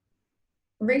have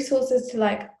resources to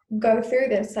like go through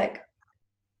this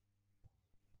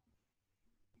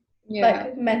yeah.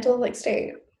 like mental like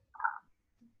state.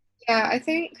 Yeah, I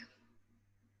think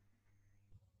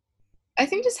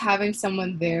just having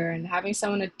someone there and having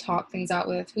someone to talk things out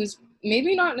with who's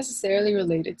maybe not necessarily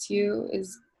related to you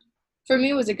is, for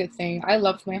me, was a good thing. I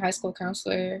loved my high school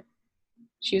counselor.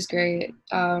 She was great.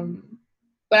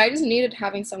 But I just needed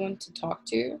having someone to talk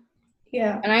to.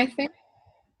 Yeah. And I think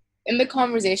in the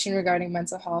conversation regarding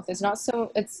mental health,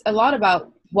 it's a lot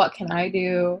about what can I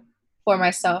do for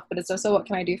myself, but it's also what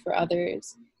can I do for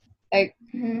others. Like,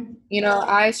 Mm-hmm. you know,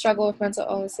 I struggle with mental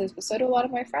illnesses, but so do a lot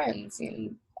of my friends.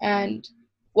 And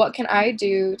what can I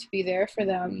do to be there for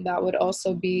them that would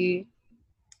also be,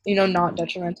 not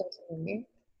detrimental to me?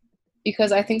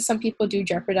 Because I think some people do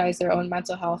jeopardize their own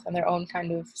mental health and their own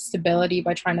kind of stability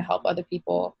by trying to help other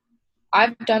people.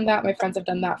 I've done that. My friends have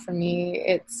done that for me.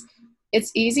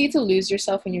 It's easy to lose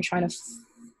yourself when you're trying to,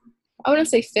 I wouldn't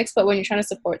say fix, but when you're trying to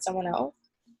support someone else,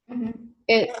 Mm-hmm.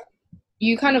 it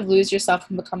you kind of lose yourself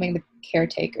in becoming the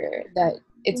caretaker. That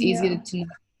it's easy Yeah. to not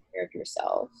take care of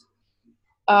yourself.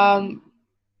 Um,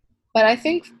 but I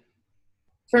think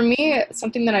for me,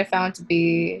 something that I found to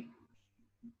be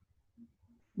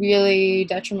really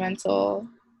detrimental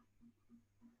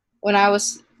when I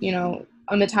was,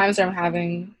 on the times that I'm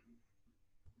having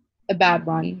a bad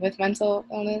run with mental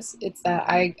illness, it's that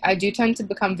I do tend to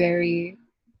become very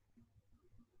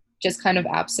just kind of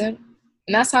absent.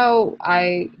 And that's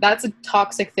a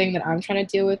toxic thing that I'm trying to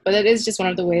deal with, but it is just one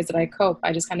of the ways that I cope.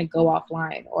 I just kind of go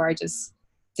offline or I just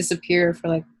disappear for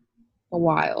like a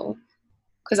while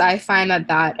because I find that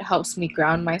that helps me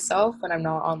ground myself when I'm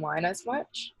not online as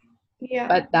much. Yeah.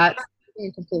 But that's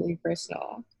completely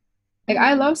personal. Like,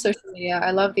 I Mm-hmm. love social media.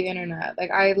 I love the internet.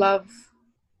 Like, I love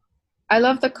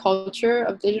the culture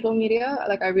of digital media.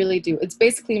 Like, I really do. It's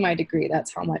basically my degree.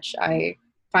 That's how much I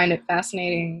find it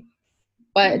fascinating.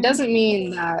 But it Mm-hmm. doesn't mean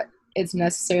that it's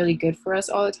necessarily good for us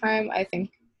all the time. I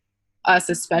think us,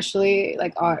 especially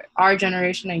like our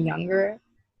generation and younger,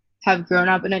 have grown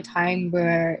up in a time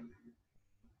where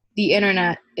the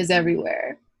internet is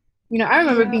everywhere. I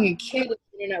remember being Yeah. a kid when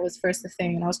the internet was first a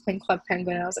thing, and I was playing Club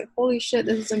Penguin, and I was like, "Holy shit,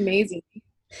 this is amazing!"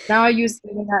 Now I use the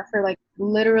internet for like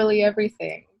literally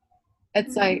everything.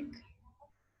 It's like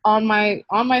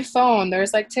Mm-hmm. on my phone.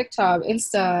 There's like TikTok,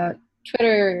 Insta,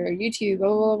 Twitter, YouTube, blah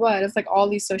blah blah. Blah. And it's like all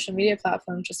these social media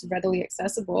platforms just readily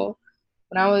accessible.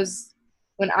 When I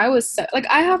was like,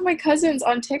 I have my cousins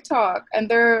on TikTok and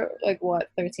they're like what,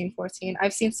 13, 14.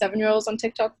 I've seen 7-year-olds on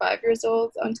TikTok, 5 years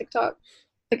old on TikTok.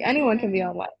 Like, anyone can be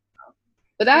online.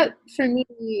 But that for me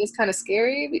is kind of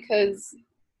scary because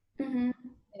Mm-hmm.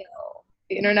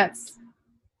 the internet's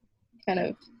kind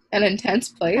of an intense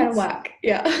Kind of place. whack.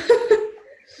 Yeah.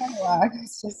 Kind of whack.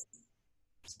 It's just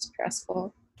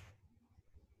stressful.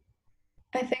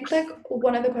 I think like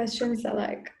one of the questions that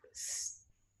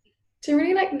didn't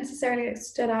really like necessarily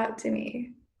stood out to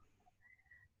me,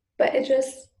 but it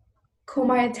just caught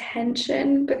my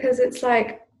attention because it's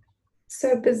like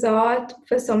so bizarre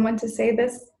for someone to say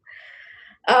this.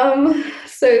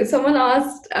 So someone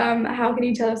asked, how can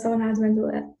you tell if someone has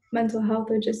mental health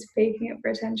or just faking it for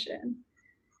attention?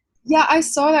 Yeah, I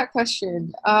saw that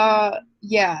question.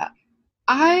 Yeah.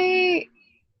 I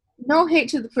No hate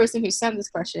to the person who sent this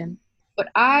question, but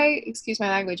I, excuse my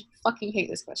language, fucking hate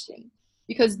this question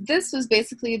because this was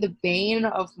basically the bane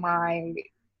of my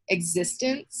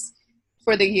existence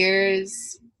for the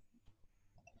years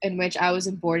in which I was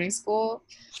in boarding school.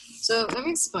 So let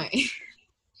me explain.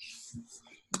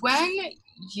 When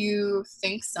you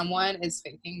think someone is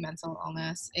faking mental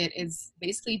illness, it is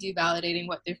basically devalidating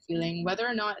what they're feeling, whether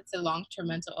or not it's a long-term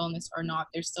mental illness or not.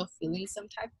 They're still feeling some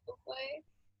type of way,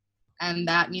 and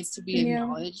that needs to be Yeah.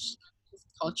 acknowledged. This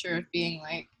culture of being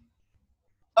like,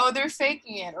 oh, they're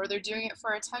faking it or they're doing it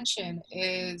for attention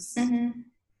is Mm-hmm.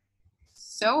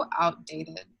 so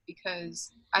outdated,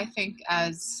 because I think,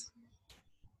 as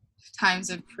times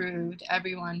have proved,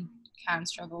 everyone can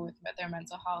struggle with their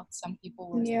mental health, some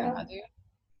people worse than others.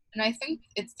 And I think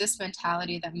it's this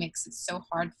mentality that makes it so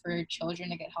hard for children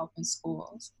to get help in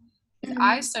schools.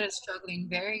 I started struggling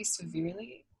very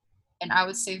severely, and I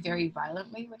would say very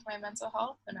violently, with my mental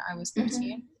health when I was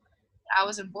 13. I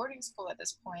was in boarding school at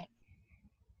this point,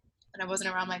 and I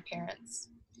wasn't around my parents.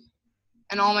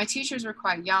 And all my teachers were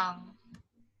quite young,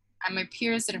 and my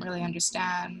peers didn't really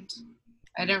understand.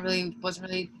 Wasn't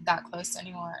really that close to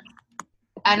anyone.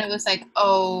 And it was like,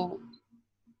 oh,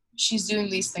 she's doing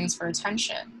these things for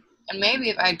attention. And maybe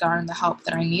if I'd gotten the help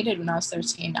that I needed when I was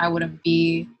 13, I wouldn't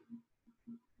be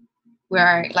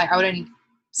where I wouldn't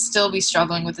still be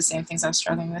struggling with the same things I was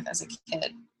struggling with as a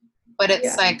kid. But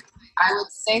it's like, I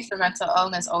would say for mental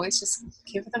illness, always just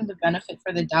give them the benefit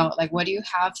for the doubt. Like, what do you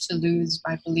have to lose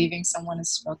by believing someone is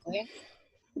struggling?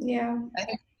 Yeah. I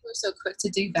think people are so quick to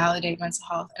devalidate mental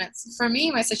health. And it's, for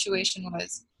me, my situation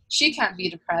was, she can't be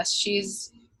depressed.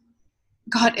 She's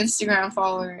got Instagram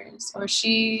followers, or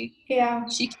she's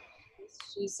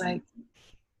like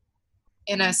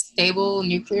in a stable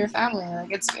nuclear family.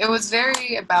 Like, it was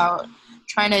very about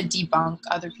trying to debunk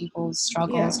other people's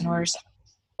struggles in order to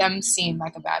them seem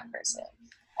like a bad person.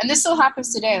 And this still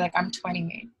happens today. Like, I'm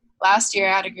 20. Last year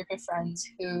I had a group of friends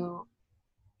who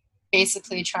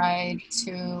basically tried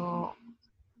to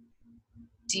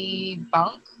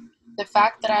debunk the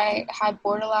fact that I had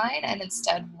borderline, and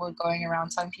instead were going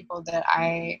around telling people that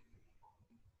I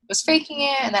was faking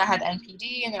it, and that I had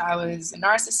NPD, and that I was a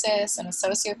narcissist and a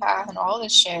sociopath and all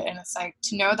this shit. And it's like,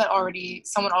 to know that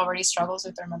someone already struggles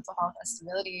with their mental health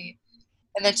instability,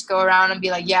 and then to go around and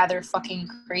be like, yeah, they're fucking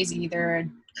crazy, they're a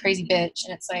crazy bitch.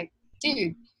 And it's like,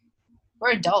 dude,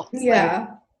 we're adults. Like,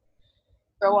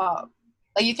 grow up.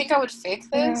 Like, you think I would fake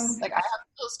this? Like, I have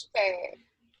bills to pay.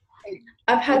 Like,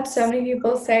 I've had so many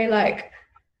people say, like,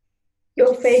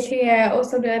 you're faking it or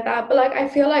something like that. But, like, I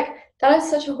feel like that is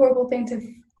such a horrible thing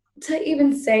to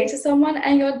even say to someone,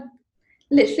 and you're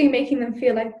literally making them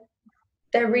feel like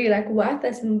they're really, like,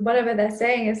 worthless, and whatever they're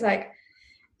saying is, like,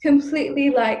 completely,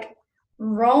 like,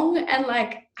 wrong, and,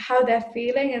 like, how they're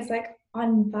feeling is, like,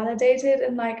 unvalidated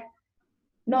and, like,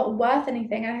 not worth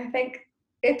anything. And I think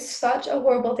it's such a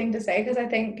horrible thing to say, because I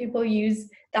think people use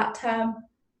that term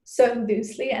so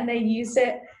loosely, and they use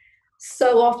it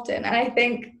so often. And I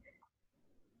think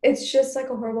it's just, like,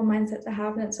 a horrible mindset to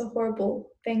have, and it's a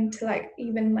horrible thing to, like,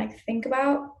 even, like, think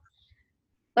about.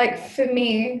 Like, for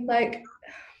me, like,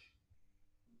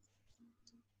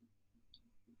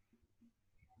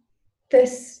 so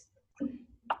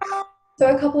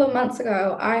a couple of months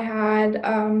ago, I had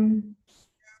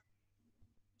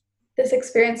this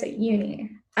experience at uni,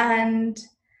 and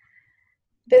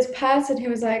this person who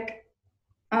was like,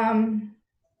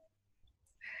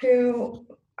 who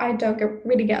I don't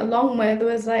really get along with,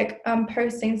 was like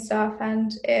posting stuff,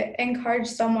 and it encouraged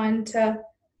someone to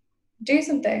do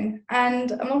something.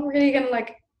 And I'm not really gonna,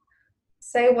 like,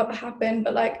 say what happened,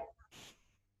 but, like,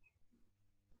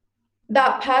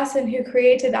 that person who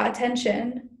created that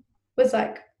attention was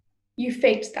like, you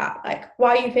faked that. Like,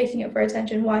 why are you faking it for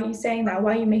attention? Why are you saying that?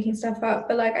 Why are you making stuff up?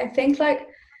 But, like, I think, like,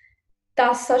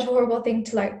 that's such a horrible thing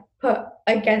to, like, put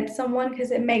against someone,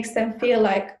 because it makes them feel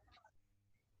like,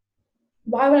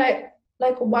 why would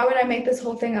I make this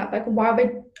whole thing up? Like, why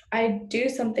would I do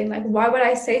something? Like, why would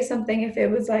I say something if it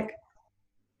was, like,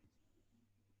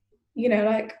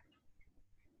 like,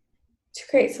 to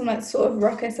create some, like, sort of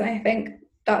ruckus? And I think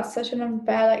that's such an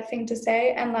unfair, like, thing to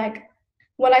say. And, like,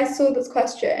 when I saw this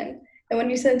question and when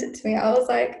you sent it to me, I was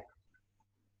like,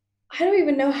 I don't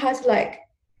even know how to, like,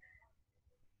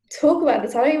 talk about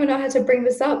this. I don't even know how to bring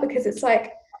this up, because it's,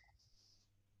 like,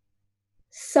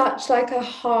 such, like, a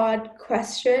hard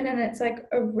question, and it's, like,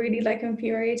 a really, like,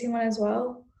 infuriating one as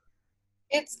well.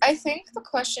 I think the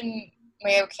question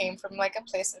may have came from, like, a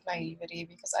place of naivety,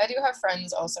 because I do have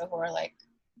friends also who are like,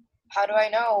 how do I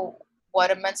know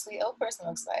what a mentally ill person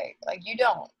looks like? Like, you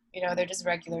don't. They're just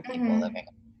regular people living.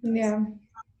 Yeah.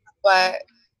 But,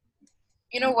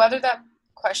 whether that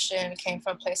question came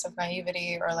from a place of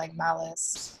naivety or, like,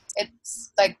 malice,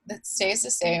 it's, like, it stays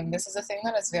the same. This is a thing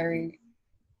that is very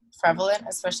prevalent,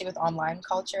 especially with online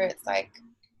culture. It's like,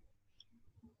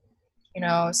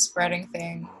 spreading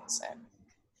things,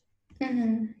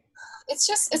 and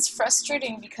it's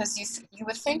frustrating, because you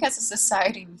would think as a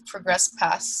society we've progressed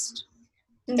past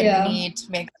the need to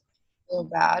make people feel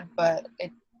bad, but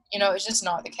it's just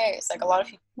not the case. Like, a lot of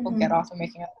people get off on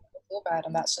making other people feel bad,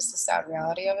 and that's just the sad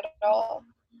reality of it all.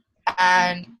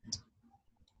 And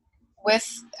with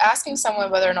asking someone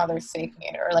whether or not they're faking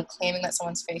it, or, like, claiming that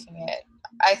someone's faking it,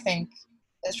 I think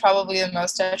is probably the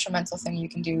most detrimental thing you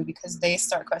can do, because they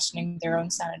start questioning their own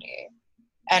sanity.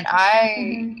 And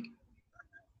I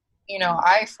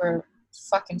for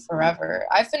fucking forever,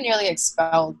 I've been nearly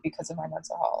expelled because of my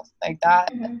mental health. Like,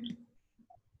 that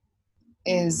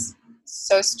is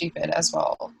so stupid as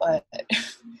well. But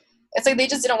it's like they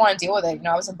just didn't want to deal with it.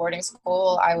 I was in boarding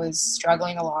school, I was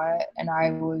struggling a lot, and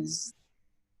I was,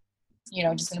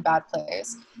 just in a bad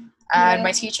place. And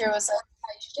my teacher was like,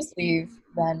 "You should just leave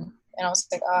then." And I was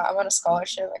like, I'm on a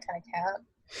scholarship, I kind of can't.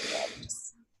 Yeah,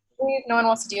 just leave. No one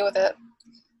wants to deal with it.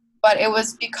 But it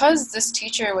was because this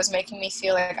teacher was making me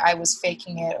feel like I was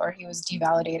faking it, or he was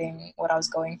devalidating what I was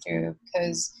going through.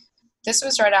 Because this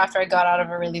was right after I got out of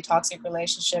a really toxic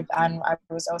relationship, and I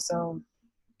was also,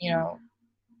 I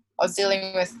was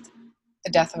dealing with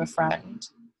the death of a friend,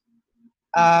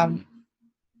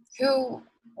 who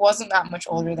wasn't that much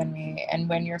older than me. And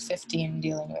when you're 15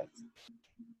 dealing with,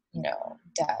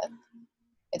 death,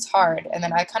 it's hard. And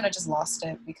then I kind of just lost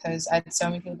it, because I had so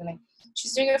many people like,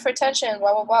 she's doing it for attention,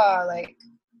 blah, blah, blah. Like,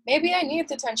 maybe I need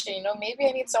the attention, maybe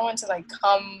I need someone to, like,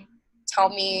 come tell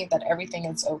me that everything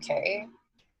is okay,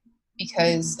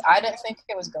 because I didn't think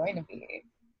it was going to be.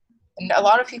 And a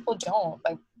lot of people don't.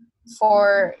 Like,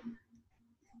 for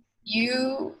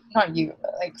you, not you,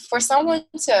 but, like, for someone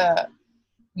to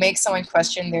make someone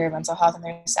question their mental health and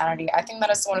their sanity, I think that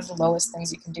is one of the lowest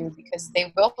things you can do, because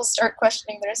they will start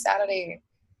questioning their sanity.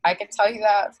 I can tell you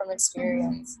that from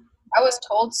experience. I was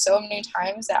told so many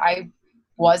times that I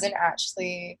wasn't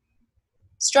actually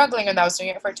struggling, or that I was doing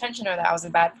it for attention, or that I was a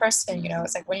bad person.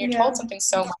 It's like when you're told something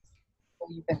so much,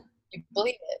 you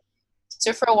believe it.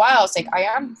 So for a while, I was like, I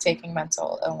am faking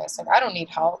mental illness. Like, I don't need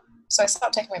help. So I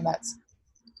stopped taking my meds.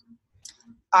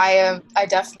 I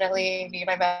definitely need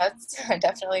my meds. I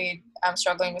definitely am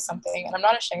struggling with something, and I'm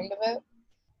not ashamed of it.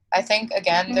 I think,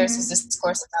 again, there's this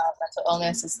discourse about mental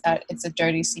illness is that it's a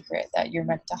dirty secret that you're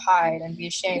meant to hide and be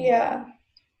ashamed of.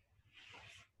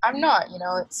 I'm not,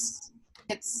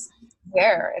 it's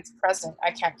there, it's present.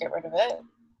 I can't get rid of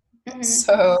it.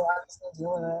 So I'm just gonna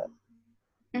deal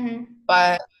with it.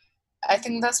 But I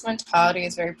think this mentality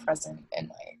is very present in,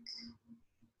 like,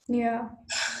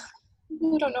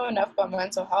 people who don't know enough about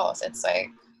mental health. It's like,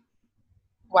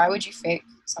 why would you fake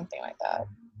something like that?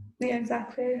 Yeah,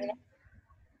 exactly.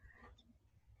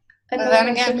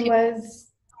 Another question was,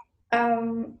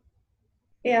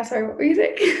 sorry, what were you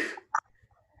saying?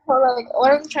 Well, like,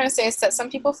 what I'm trying to say is that some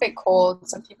people fake cold,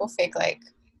 some people fake, like,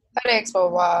 headaches, blah,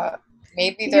 blah, blah.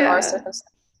 Maybe there are circumstances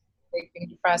like being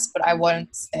depressed, but I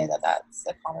wouldn't say that that's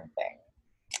a common thing.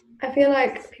 I feel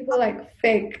like people, like,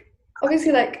 fake,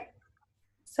 obviously, like,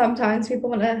 sometimes people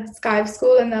want to Skype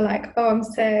school and they're like, oh, I'm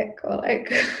sick, or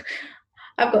like,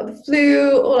 I've got the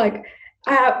flu, or like,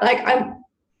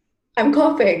 I'm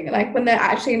coughing, like, when they're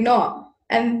actually not.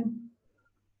 And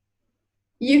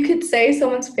you could say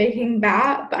someone's faking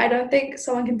that, but I don't think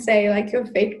someone can say, like, you're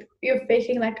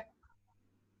faking, like,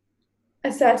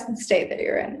 a certain state that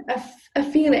you're in, a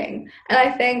feeling. And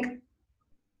I think,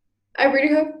 I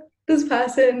really hope this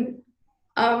person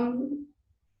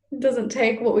doesn't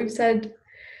take what we've said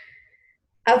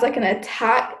as, like, an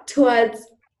attack towards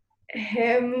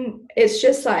him. It's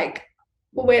just, like,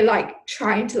 we're, like,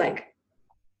 trying to, like,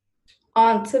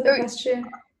 answer the question.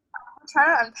 I'm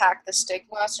trying to unpack the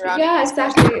stigma surrounding this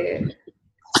exactly question.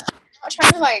 I'm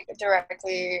trying to, like,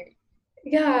 directly.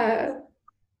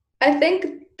 I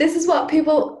think this is what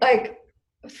people, like,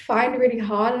 find really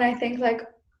hard. And I think, like,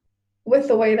 with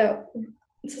the way that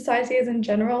society is in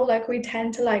general, like, we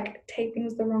tend to, like, take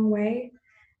things the wrong way.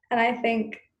 And I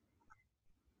think,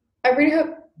 I really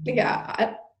hope,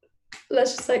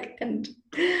 let's just, like, end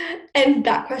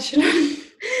that question.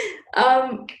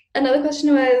 Another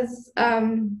question was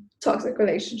toxic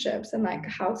relationships and, like,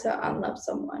 how to unlove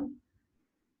someone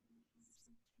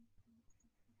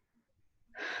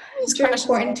during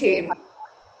quarantine.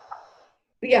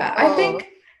 I think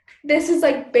this is,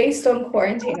 like, based on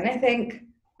quarantine, and I think,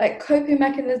 like, coping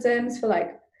mechanisms for,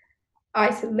 like,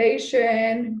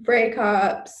 isolation,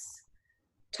 breakups,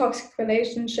 toxic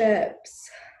relationships.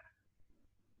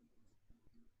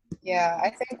 Yeah,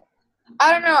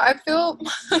 I don't know, I feel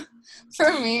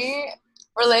for me,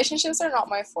 relationships are not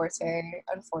my forte,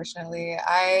 unfortunately.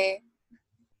 I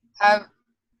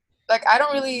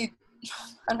don't really,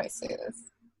 how do I say this?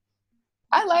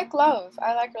 I like love.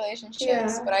 I like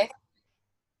relationships, but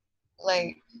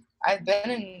I've been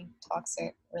in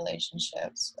toxic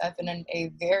relationships. I've been in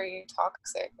a very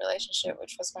toxic relationship,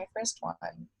 which was my first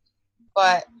one.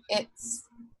 But it's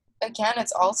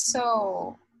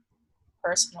also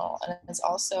personal, and it's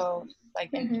also,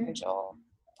 like, individual.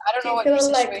 I don't know what your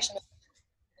situation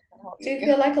is. Do you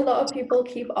feel like a lot of people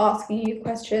keep asking you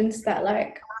questions that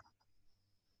like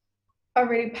are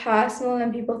really personal,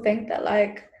 and people think that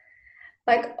like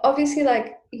obviously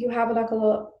like you have like a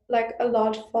lot like a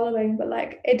large following, but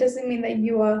like it doesn't mean that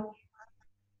you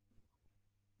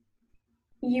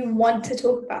want to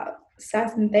talk about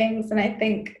certain things. And I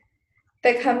think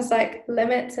there comes like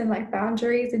limits and like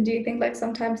boundaries. And do you think like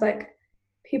sometimes like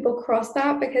people cross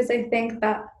that because they think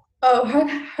that, oh,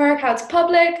 her account's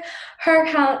public, her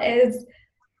account is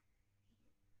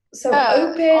so Yeah,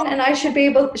 open, and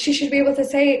she should be able to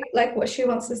say like what she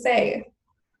wants to say.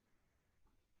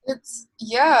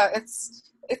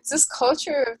 it's this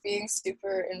culture of being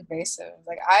super invasive.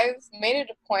 Like I've made it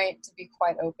a point to be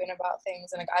quite open about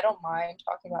things, and like I don't mind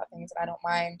talking about things, and I don't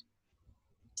mind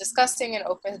discussing and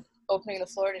opening the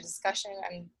floor to discussion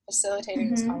and facilitating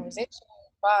this Mm-hmm. conversation.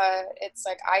 But it's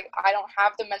like I don't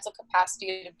have the mental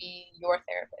capacity to be your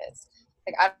therapist.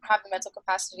 Like I don't have the mental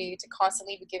capacity to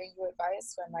constantly be giving you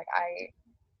advice when like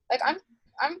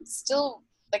I'm still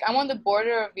like I'm on the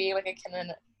border of being like a kid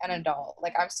and an adult.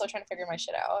 Like I'm still trying to figure my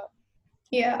shit out.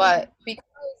 Yeah. But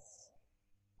because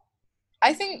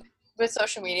I think with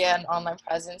social media and online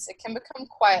presence, it can become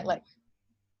quite like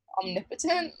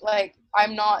omnipotent. Like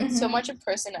I'm not so Mm-hmm. much a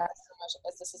person as so much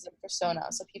as this is a persona.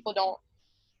 So people don't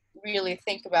really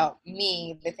think about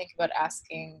me. They think about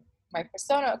asking my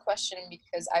persona a question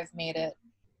because I've made it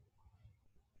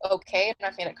okay and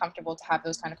I've made it comfortable to have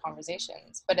those kind of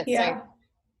conversations. But it's like Yeah.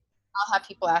 I'll have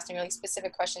people asking really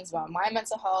specific questions about my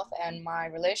mental health and my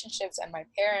relationships and my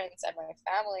parents and my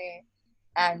family.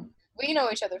 And we know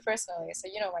each other personally, so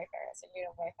you know my parents and you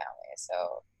know my family.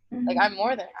 So like Mm-hmm. I'm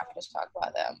more than happy to talk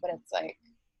about them. But it's like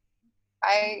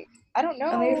I I don't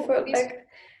And they know for these. like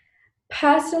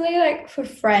personally, like for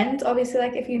friends, obviously,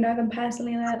 like if you know them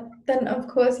personally, then of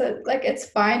course, like it's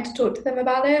fine to talk to them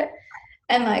about it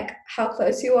and like how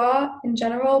close you are in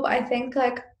general. But I think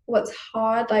like what's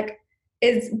hard, like,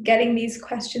 is getting these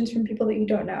questions from people that you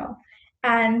don't know,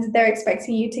 and they're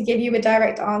expecting you to give you a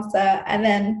direct answer, and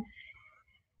then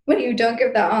when you don't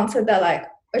give that answer, they're like,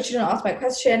 "Oh, you didn't ask my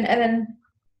question," and then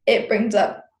it brings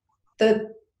up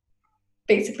the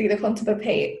basically the concept of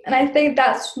hate. And I think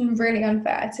that's really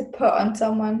unfair to put on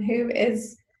someone who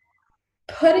is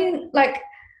putting like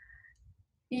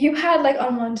you had like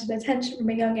unwanted attention from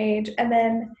a young age, and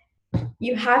then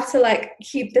you have to like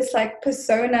keep this like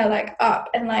persona like up.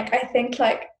 And like I think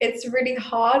like it's really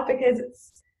hard because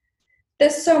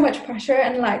there's so much pressure.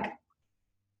 And like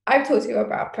I've talked to you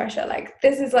about pressure, like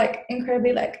this is like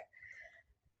incredibly like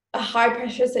a high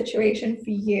pressure situation for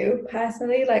you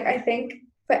personally. Like I think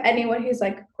for anyone who's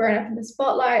like grown up in the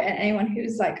spotlight and anyone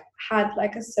who's like had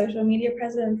like a social media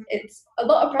presence, it's a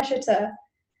lot of pressure to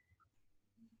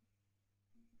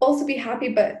also be happy,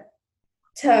 but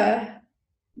to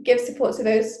give support to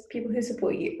those people who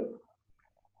support you.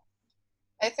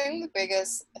 I think the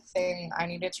biggest thing I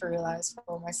needed to realize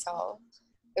for myself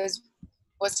is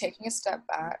was taking a step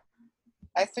back.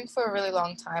 I think for a really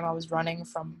long time I was running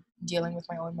from dealing with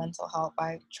my own mental health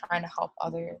by trying to help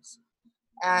others.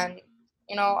 And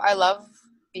I love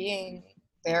being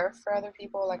there for other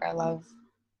people. I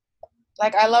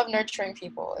love nurturing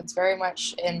people. It's very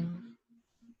much in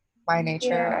my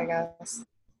nature, I Yeah. guess.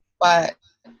 But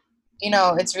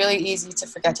it's really easy to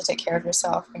forget to take care of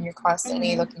yourself when you're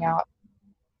constantly Mm-hmm. looking out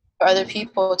for other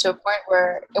people to a point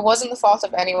where it wasn't the fault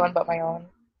of anyone but my own.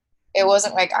 It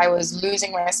wasn't like I was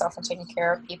losing myself and taking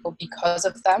care of people because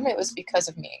of them. It was because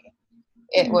of me.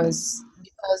 It Mm-hmm. was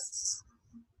because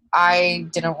I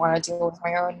didn't want to deal with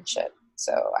my own shit.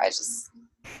 So I just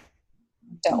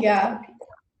dealt with other Yeah. people.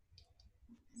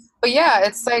 But yeah,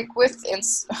 it's like with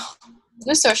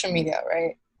with social media,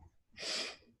 right?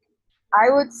 I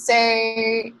would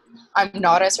say I'm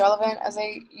not as relevant as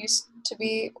I used to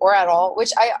be, or at all,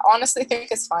 which I honestly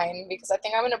think is fine because I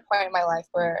think I'm in a point in my life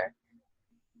where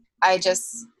I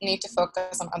just need to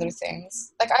focus on other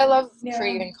things. Like I love Yeah.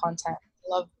 creating content, I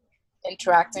love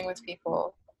interacting with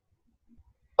people,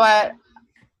 but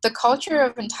the culture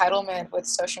of entitlement with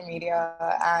social media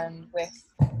and with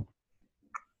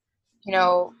you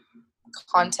know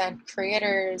content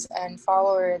creators and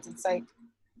followers, it's like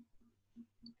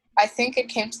I think it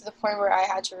came to the point where I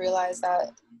had to realize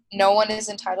that no one is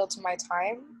entitled to my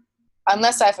time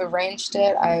unless I've arranged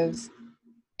it.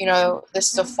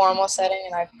 This is a formal setting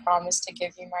and I've promised to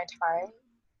give you my time.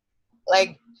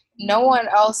 Like, no one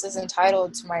else is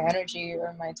entitled to my energy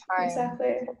or my time Exactly.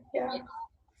 if I Yeah.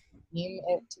 deem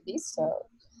it to be so.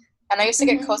 And I used to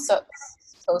get Mm-hmm. so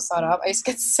caught up. I used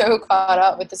to get so caught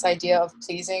up with this idea of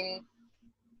pleasing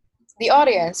the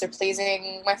audience or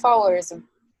pleasing my followers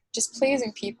just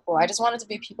pleasing people. I just wanted to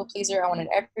be a people pleaser. I wanted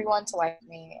everyone to like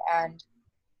me, and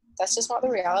that's just not the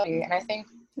reality. And I think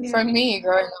for me,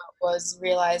 growing up was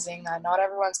realizing that not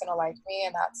everyone's going to like me,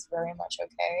 and that's very much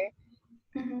okay.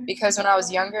 Because when I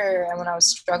was younger and when I was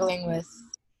struggling with,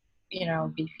 you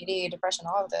know, BPD, depression,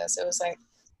 all of this, it was like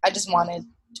I just wanted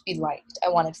to be liked. I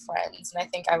wanted friends, and I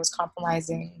think I was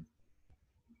compromising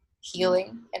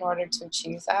healing in order to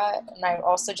achieve that. And I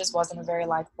also just wasn't a very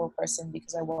likable person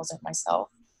because I wasn't myself.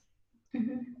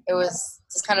 It was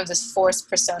just kind of this forced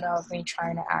persona of me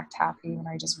trying to act happy when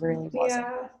I just really wasn't.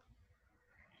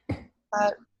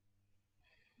 But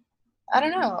I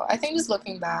don't know. I think just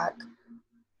looking back,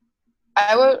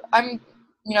 I'm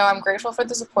grateful for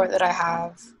the support that I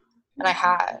have and I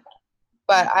had,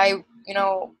 but I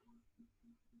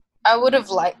would have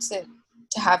liked it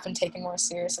to have been taken more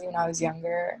seriously when I was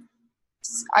younger.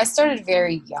 I started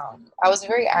very young. I was a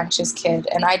very anxious kid,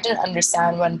 and I didn't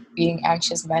understand what being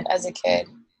anxious meant as a kid.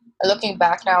 And looking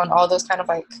back now and all those kind of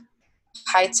like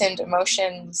heightened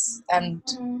emotions and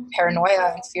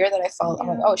paranoia and fear that I felt, I'm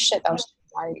like, oh shit, that was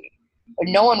anxiety. But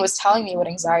no one was telling me what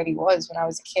anxiety was when I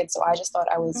was a kid, so I just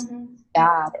thought I was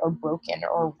bad or broken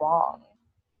or wrong.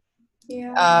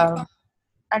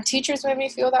 And teachers made me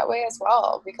feel that way as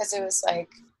well, because it was like,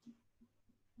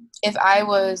 if I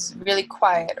was really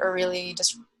quiet or really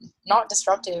just not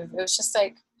disruptive, it was just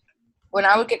like, when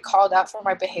I would get called out for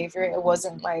my behavior, it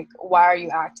wasn't like, why are you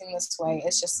acting this way?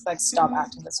 It's just like, stop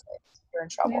acting this way. You're in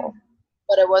trouble.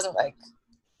 But it wasn't like,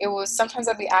 it was, sometimes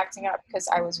I'd be acting out because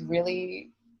I was really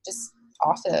just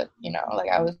off it, you know, like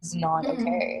I was not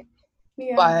okay.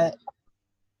 But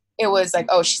it was like,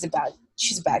 oh, she's a bad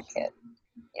kid.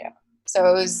 You know? So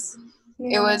it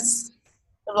was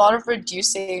a lot of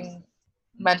reducing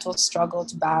mental struggle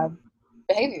to bad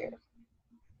behavior,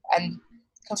 and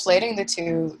conflating the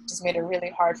two just made it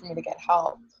really hard for me to get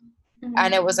help.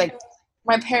 And it was like,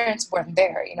 my parents weren't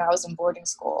there, you know, I was in boarding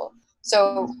school,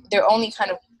 so their only kind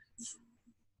of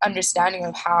understanding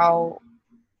of how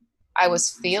I was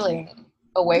feeling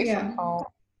away from home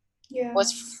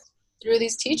was through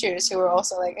these teachers who were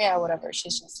also like, yeah, whatever,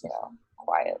 she's just, you know,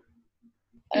 quiet.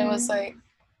 And it was like,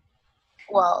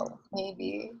 well,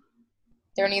 maybe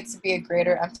there needs to be a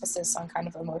greater emphasis on kind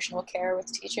of emotional care with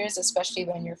teachers, especially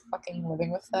when you're fucking living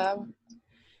with them.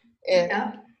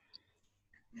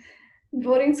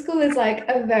 Boarding school is like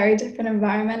a very different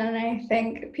environment, and I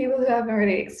think people who haven't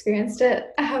really experienced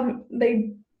it,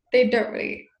 they don't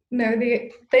really know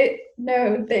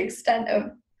the extent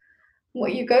of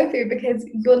what you go through, because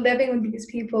you're living with these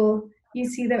people, you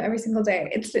see them every single day.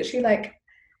 It's literally like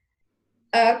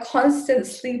a constant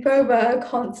sleepover, a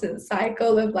constant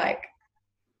cycle of like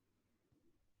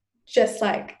just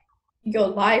like your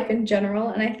life in general.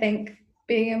 And I think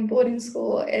being in boarding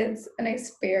school is an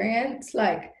experience,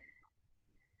 like,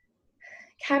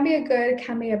 can be a good,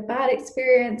 can be a bad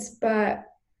experience, but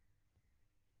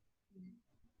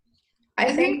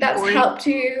I think that's helped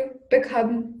you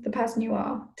become the person you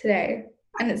are today,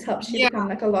 and it's helped you become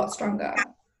like a lot stronger.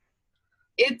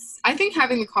 I think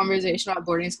having a conversation about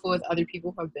boarding school with other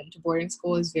people who have been to boarding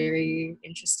school is very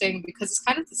interesting, because it's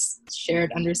kind of this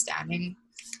shared understanding.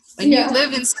 When you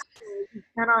live in school, you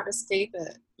cannot escape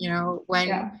it, you know,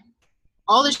 when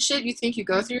all the shit you think you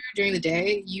go through during the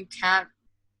day, you can't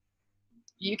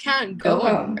go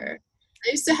anywhere. I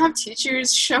used to have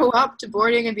teachers show up to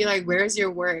boarding and be like, where's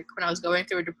your work, when I was going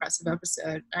through a depressive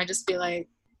episode. And I just be like,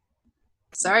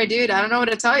 sorry, dude, I don't know what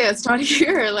to tell you. It's not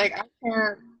here. Like, I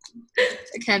can't.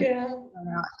 I don't know.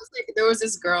 I was like, there was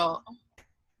this girl,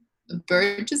 a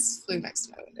bird just flew next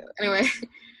to my window. Anyway,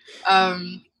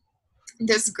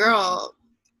 this girl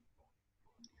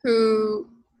who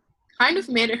kind of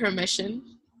made it her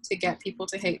mission to get people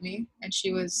to hate me, and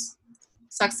she was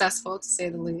successful, to say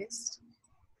the least.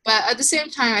 But at the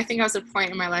same time, I think I was at a point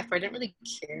in my life where I didn't really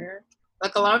care.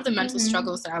 Like, a lot of the mental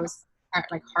struggles that I was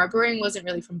like harboring wasn't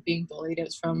really from being bullied. It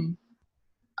was from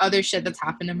other shit that's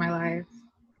happened in my life.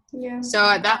 So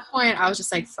at that point, I was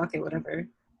just like, fuck it, whatever.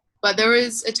 But there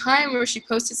was a time where she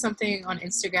posted something on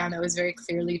Instagram that was very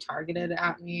clearly targeted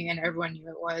at me, and everyone knew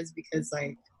it was, because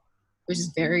like, it was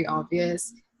just very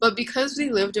obvious. But because we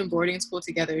lived in boarding school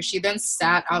together, she then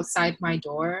sat outside my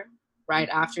door right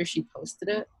after she posted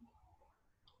it.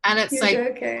 And it's You're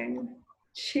joking.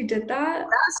 She did that?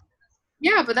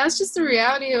 Yeah, but that's just the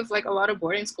reality of like a lot of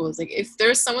boarding schools. Like, if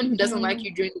there's someone who doesn't like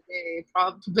you during the day,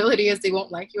 probability is they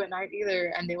won't like you at night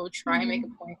either, and they will try and make a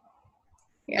point.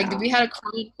 Like, we had a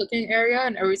common cooking area,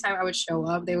 and every time I would show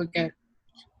up, they would get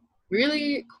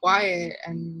really quiet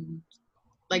and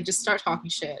like just start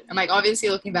talking shit. And like, obviously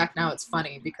looking back now, it's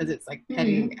funny because it's like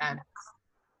petty, and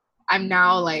I'm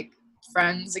now like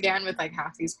friends again with like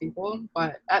half these people,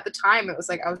 but at the time it was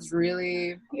like I was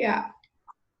really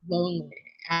lonely,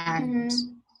 and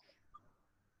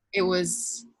it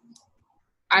was,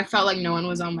 I felt like no one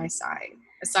was on my side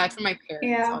aside from my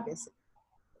parents, obviously.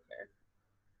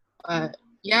 But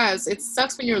yeah, it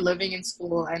sucks when you're living in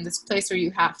school and this place where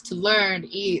you have to learn,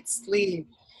 eat, sleep,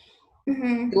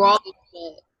 do all this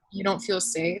shit. You don't feel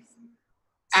safe.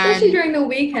 Especially during the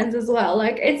weekends as well.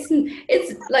 Like it's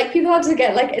like people have to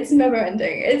get like it's never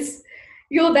ending. It's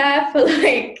you're there for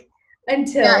like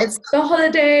until the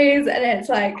holidays, and it's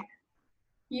like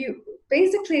you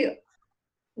basically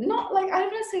not like I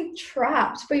don't want to say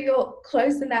trapped, but you're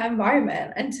close in that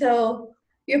environment until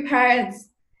your parents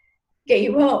get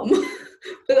you home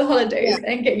for the holidays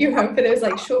and get you home for those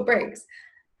like short breaks.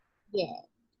 Yeah.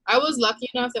 I was lucky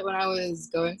enough that when I was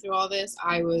going through all this,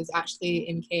 I was actually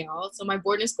in KL. So my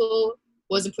boarding school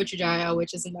was in Putrajaya,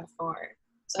 which isn't that far.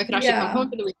 So I could actually come home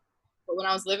for the weekend. But when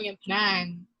I was living in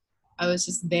Penang, I was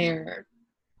just there.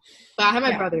 But I had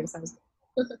my brother, so I was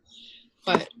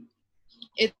but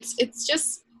it's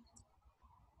just,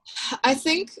 I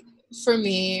think for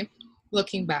me,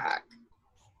 looking back,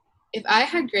 if I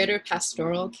had greater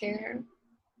pastoral care,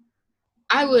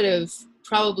 I would have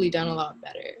probably done a lot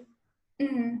better.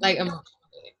 Like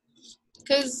emotionally.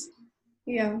 Because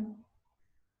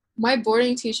my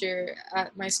boarding teacher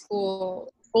at my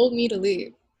school told me to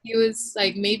leave. He was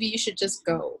like, maybe you should just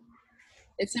go.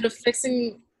 Instead of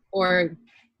fixing, or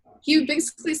he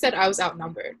basically said I was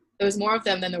outnumbered. There was more of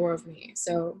them than there were of me.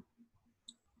 So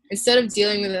instead of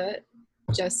dealing with it,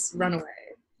 just run away.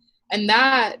 And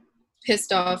that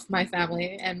pissed off my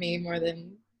family and me more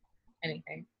than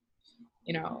anything.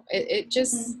 You know, it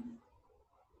just,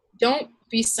 don't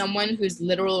be someone whose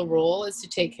literal role is to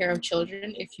take care of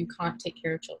children if you can't take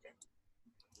care of children.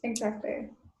 Exactly.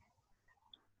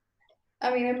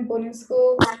 I mean, in boarding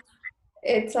school,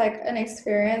 it's like an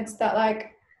experience that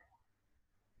like,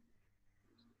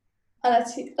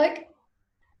 unless you, like,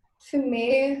 for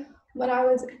me, when I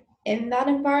was in that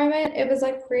environment, it was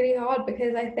like really hard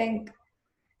because I think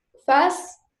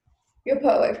first, you're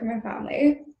put away from your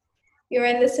family. You're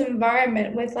in this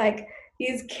environment with like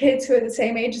these kids who are the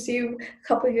same age as you, a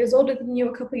couple of years older than you,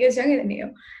 a couple of years younger than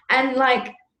you. And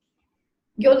like,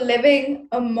 you're living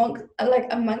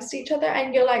amongst each other,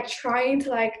 and you're like trying to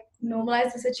like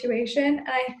normalize the situation. And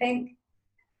I think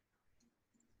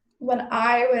when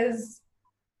I was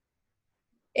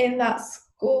in that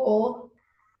school,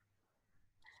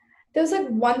 there was like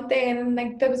one thing, and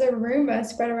like there was a rumor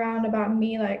spread around about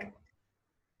me like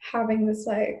having this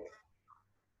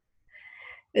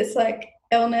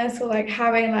illness, or like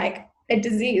having like a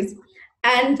disease.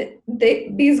 And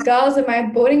these girls in my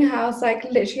boarding house like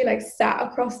literally like sat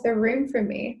across the room from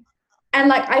me, and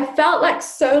like I felt like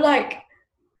so like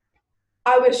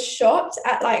I was shocked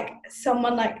at like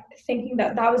someone like thinking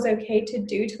that that was okay to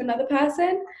do to another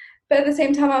person, but at the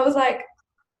same time I was like,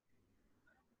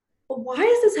 why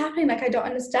is this happening? Like I don't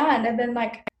understand. And then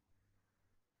like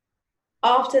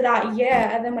after that year,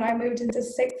 and then when I moved into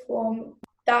sixth form,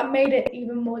 that made it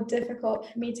even more difficult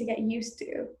for me to get used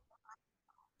to.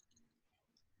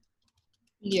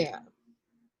 Yeah.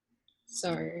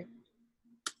 Sorry,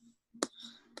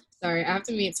 I have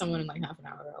to meet someone in like half an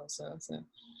hour also. So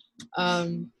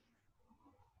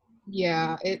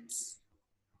yeah, it's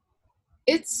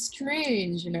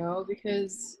strange, you know,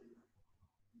 because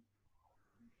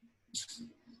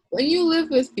when you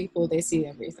live with people, they see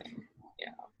everything, you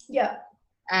know. Yeah.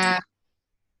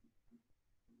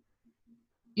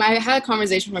 I had a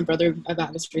conversation with my brother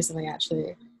about this recently,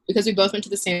 actually, because we both went to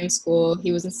the same school.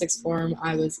 He was in sixth form,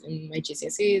 I was in my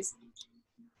GCSEs.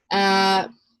 My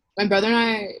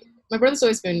brother's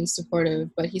always been supportive,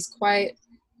 but he's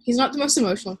not the most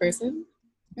emotional person,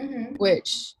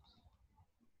 which,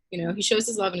 you know, he shows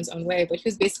his love in his own way, but he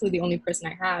was basically the only person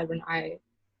I had when I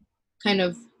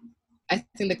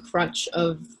think the crutch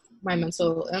of my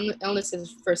mental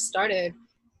illnesses first started.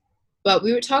 But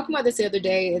we were talking about this the other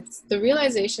day. It's the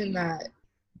realization that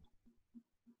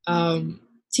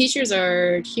teachers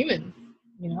are human,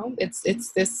 you know? It's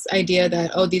this idea that,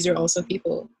 oh, these are also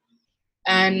people.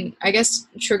 And I guess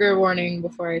trigger warning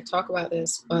before I talk about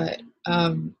this, but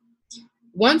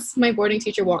once my boarding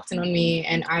teacher walked in on me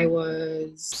and I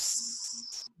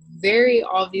was very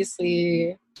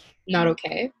obviously not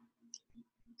okay,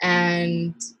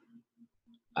 and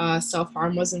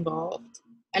self-harm was involved.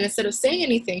 And instead of saying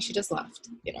anything, she just left,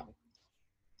 you know.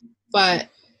 But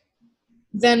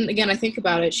then again, I think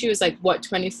about it, she was like,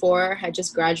 24, had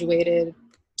just graduated,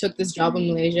 took this job in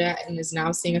Malaysia, and is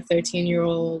now seeing a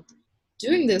 13-year-old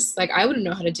doing this. Like, I wouldn't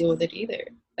know how to deal with it either.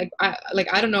 I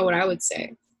don't know what I would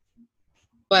say.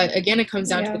 But again, it comes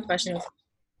down to Yeah. the question of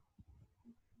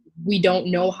we don't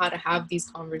know how to have these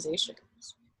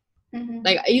conversations.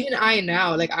 Like even I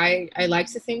now, like I like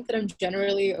to think that I'm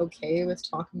generally okay with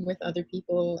talking with other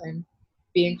people and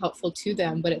being helpful to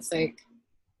them, but it's like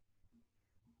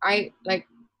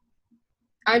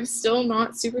I'm still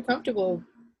not super comfortable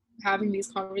having these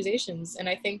conversations, and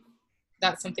I think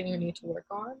that's something we need to work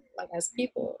on, like as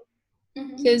people,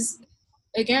 because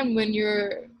again, when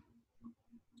you're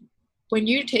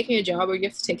taking a job where you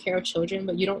have to take care of children,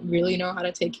 but you don't really know how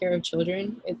to take care of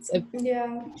children,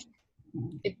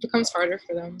 it becomes harder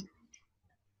for them.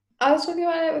 I was talking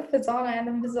about it with Fazana, and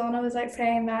then Fazana was like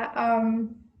saying that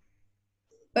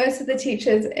most of the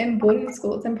teachers in boarding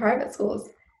schools and private schools,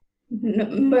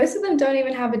 most of them don't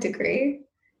even have a degree.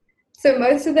 So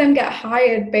most of them get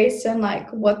hired based on like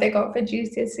what they got for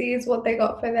GCSEs, what they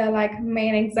got for their like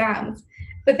main exams,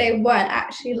 but they weren't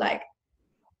actually like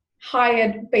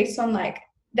hired based on like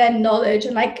their knowledge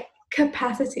and like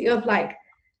capacity of like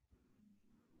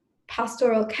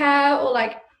pastoral care or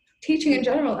like teaching in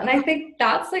general. And I think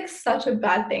that's like such a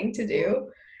bad thing to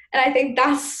do. And I think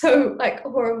that's so like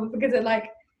horrible because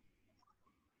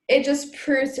it just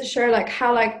proves to show like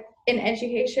how like in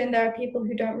education there are people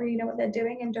who don't really know what they're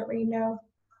doing and don't really know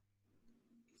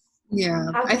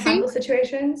how to handle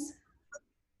situations.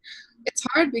 It's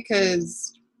hard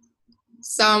because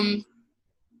some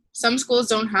schools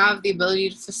don't have the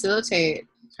ability to facilitate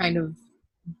kind of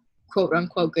quote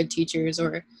unquote good teachers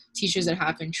or teachers that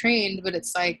have been trained, but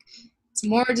it's like it's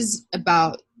more just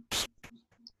about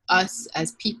us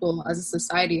as people, as a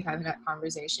society, having that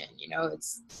conversation. You know,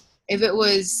 it's if it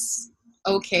was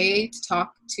okay to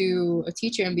talk to a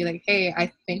teacher and be like, hey,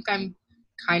 I think I'm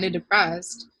kind of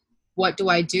depressed, what do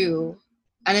I do?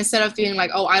 And instead of being like,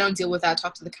 oh, I don't deal with that,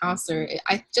 talk to the counselor,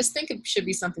 I just think it should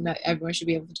be something that everyone should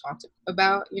be able to talk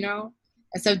about, you know,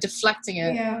 instead of deflecting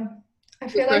it. Yeah, I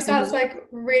feel like that's like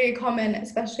really common,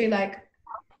 especially like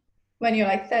when you're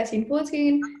like 13,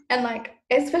 14, and like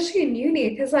especially in uni,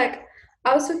 because like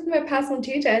I was talking to my personal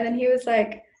tutor and then he was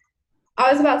like,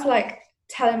 I was about to like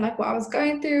tell him like what I was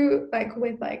going through, like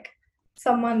with like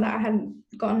someone that I hadn't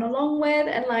gotten along with,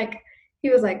 and like he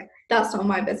was like, that's not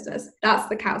my business. That's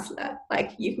the counselor.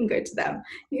 Like you can go to them.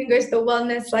 You can go to the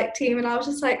wellness like team. And I was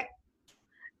just like,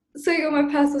 so you're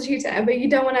my personal tutor, but you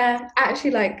don't want to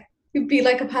actually like be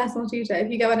like a personal tutor,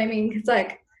 if you get what I mean? Because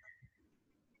like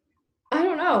I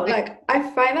don't know, like I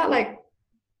find that like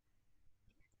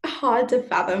hard to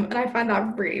fathom, and I find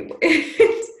that really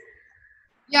weird.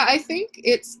 Yeah, I think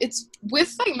it's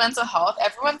with like mental health,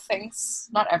 everyone thinks,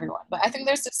 not everyone, but I think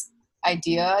there's this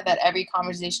idea that every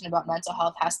conversation about mental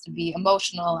health has to be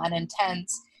emotional and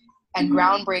intense and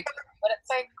groundbreaking. But it's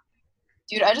like,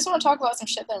 dude, I just want to talk about some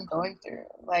shit that I'm going through.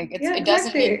 Like it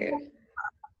doesn't mean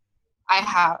I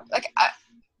have like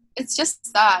it's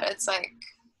just that. It's like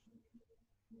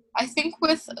I think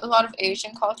with a lot of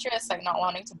Asian culture, it's like not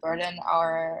wanting to burden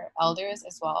our elders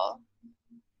as well.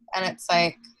 And it's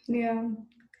like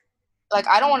like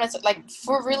I don't want to like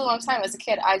for a really long time as a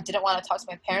kid I didn't want to talk to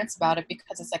my parents about it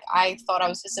because it's like I thought I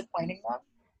was disappointing them,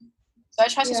 so I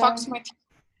tried to talk to my parents.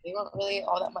 They weren't really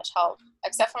all that much help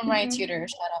except for my tutor,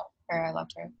 shout out her, I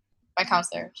loved her, my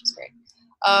counselor, she's great.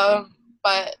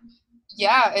 But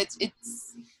yeah, it's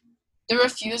the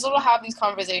refusal to have these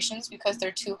conversations because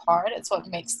they're too hard. It's what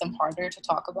makes them harder to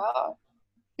talk about.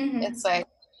 It's like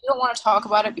you don't want to talk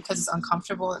about it because it's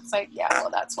uncomfortable. It's like, yeah,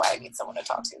 well, that's why I need someone to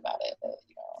talk to about it. But,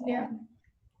 you know. Yeah.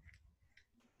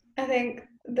 I think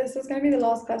this is going to be the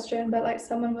last question, but like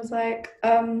someone was like,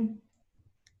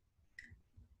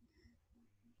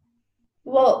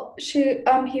 well,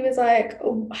 he was like,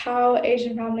 how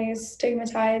Asian families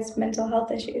stigmatize mental health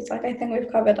issues. Like, I think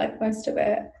we've covered like most of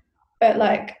it, but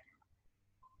like,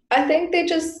 I think they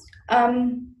just,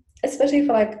 especially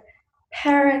for like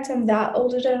parents and that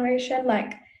older generation,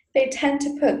 like they tend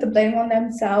to put the blame on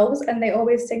themselves, and they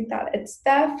always think that it's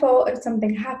their fault if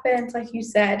something happens. Like you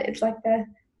said, it's like they're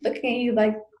looking at you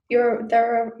like you're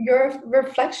a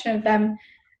reflection of them.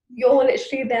 You're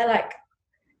literally their like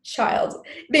child.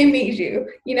 They made you,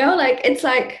 you know, like it's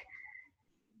like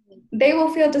they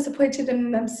will feel disappointed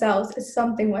in themselves if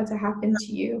something were to happen to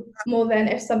you more than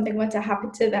if something were to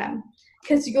happen to them,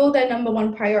 because you're their number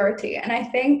one priority. And I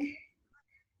think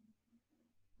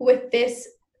with this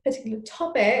particular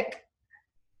topic,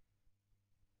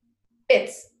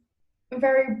 it's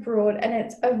very broad and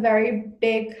it's a very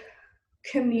big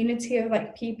community of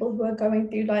like people who are going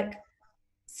through like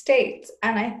states.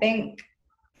 And I think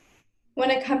when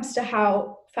it comes to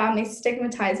how families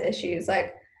stigmatize issues,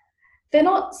 like they're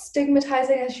not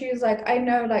stigmatizing issues. Like I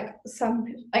know like some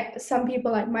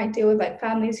people like might deal with like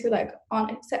families who like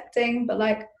aren't accepting, but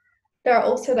like there are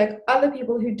also like other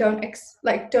people who don't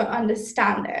don't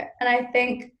understand it. And I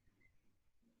think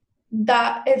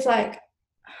that is like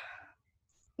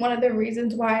one of the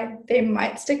reasons why they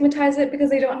might stigmatize it, because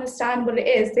they don't understand what it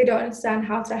is. They don't understand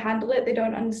how to handle it. They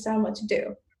don't understand what to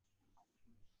do.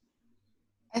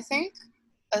 I think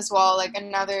as well, like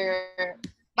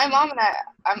my mom and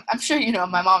I'm sure you know,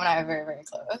 my mom and I are very, very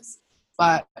close,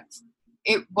 but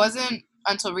it wasn't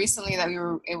until recently that we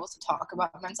were able to talk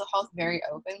about mental health very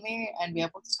openly and be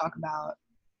able to talk about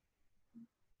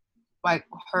like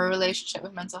her relationship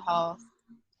with mental health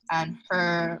and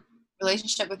her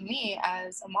relationship with me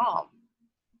as a mom,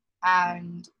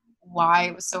 and why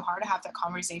it was so hard to have that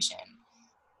conversation.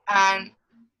 And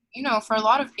you know, for a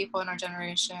lot of people in our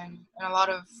generation and a lot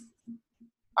of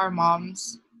our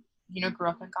moms, you know, grew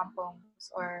up in kampongs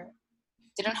or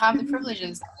didn't have the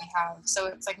privileges that we have. So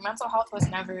it's like mental health was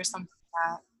never something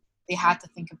that they had to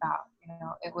think about. You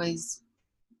know, it was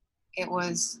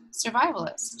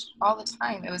survivalist all the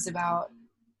time. It was about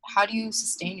how do you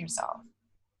sustain yourself.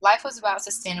 Life was about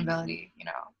sustainability, you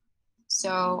know.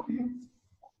 So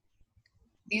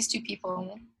these two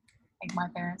people, like my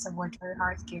parents, have worked very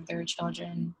hard to give their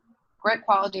children great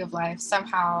quality of life.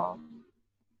 Somehow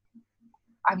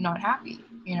I'm not happy,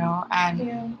 you know.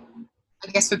 And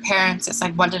I guess for parents it's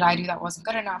like, what did I do that wasn't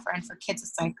good enough? And for kids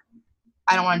it's like,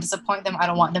 I don't want to disappoint them. I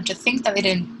don't want them to think that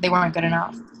they weren't good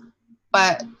enough.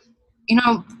 But you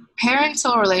know,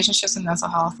 parental relationships and mental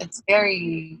health, it's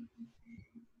very,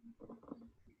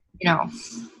 you know,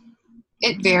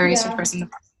 it varies from person to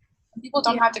person. People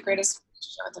don't have the greatest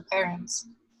relationship with their parents,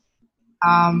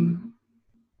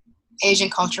 Asian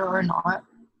culture or not.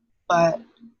 But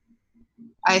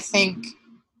I think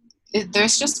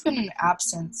there's just been an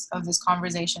absence of this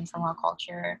conversation from our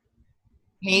culture,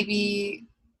 maybe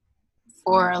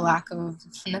for a lack of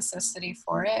necessity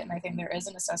for it. And I think there is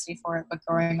a necessity for it, but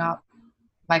growing up,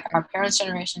 like our parents'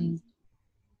 generation,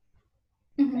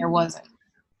 there wasn't.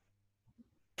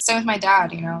 Same with my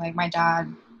dad, you know, like my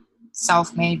dad,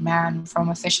 self-made man from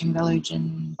a fishing village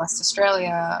in West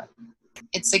Australia.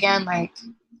 It's again like,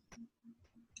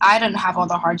 I didn't have all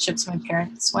the hardships my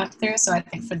parents went through, so I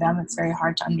think for them it's very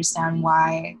hard to understand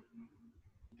why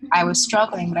I was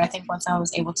struggling. But I think once I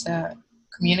was able to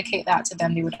communicate that to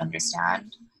them, they would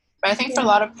understand. But I think for a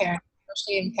lot of parents,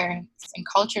 especially in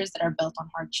cultures that are built on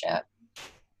hardship,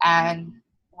 and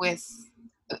with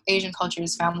Asian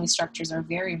cultures, family structures are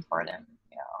very important,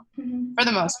 you know, for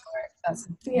the most part. That's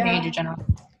major general.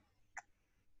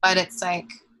 But it's like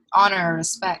honor,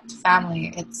 respect,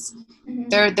 family. It's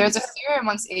there's a fear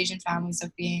amongst Asian families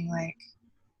of being like,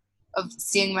 of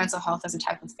seeing mental health as a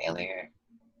type of failure.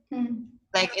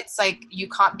 Like it's like you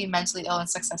can't be mentally ill and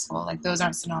successful. Like those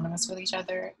aren't synonymous with each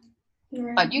other.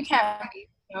 But you can be,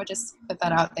 you know, just put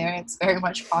that out there. It's very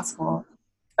much possible.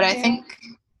 But I think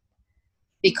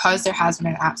because there has been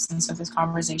an absence of this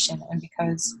conversation, and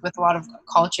because with a lot of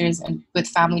cultures and with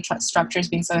family structures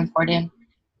being so important,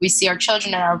 we see our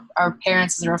children and our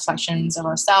parents as reflections of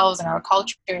ourselves and our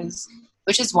cultures,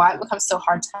 which is why it becomes so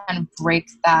hard to kind of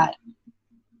break that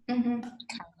kind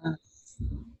of,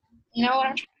 you know what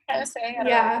I'm trying to say?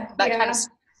 Kind of,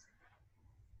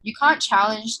 you can't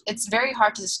challenge, it's very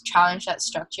hard to challenge that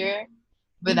structure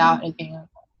without it being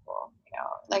uncomfortable, you know?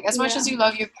 Like as much as you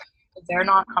love your parents, if they're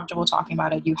not comfortable talking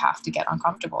about it, you have to get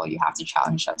uncomfortable. You have to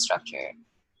challenge that structure,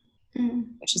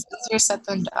 which is easier said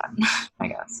than done, I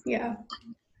guess. Yeah.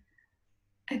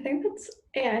 I think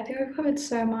we've covered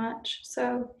so much.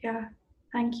 So yeah,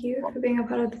 thank you for being a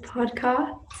part of the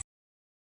podcast.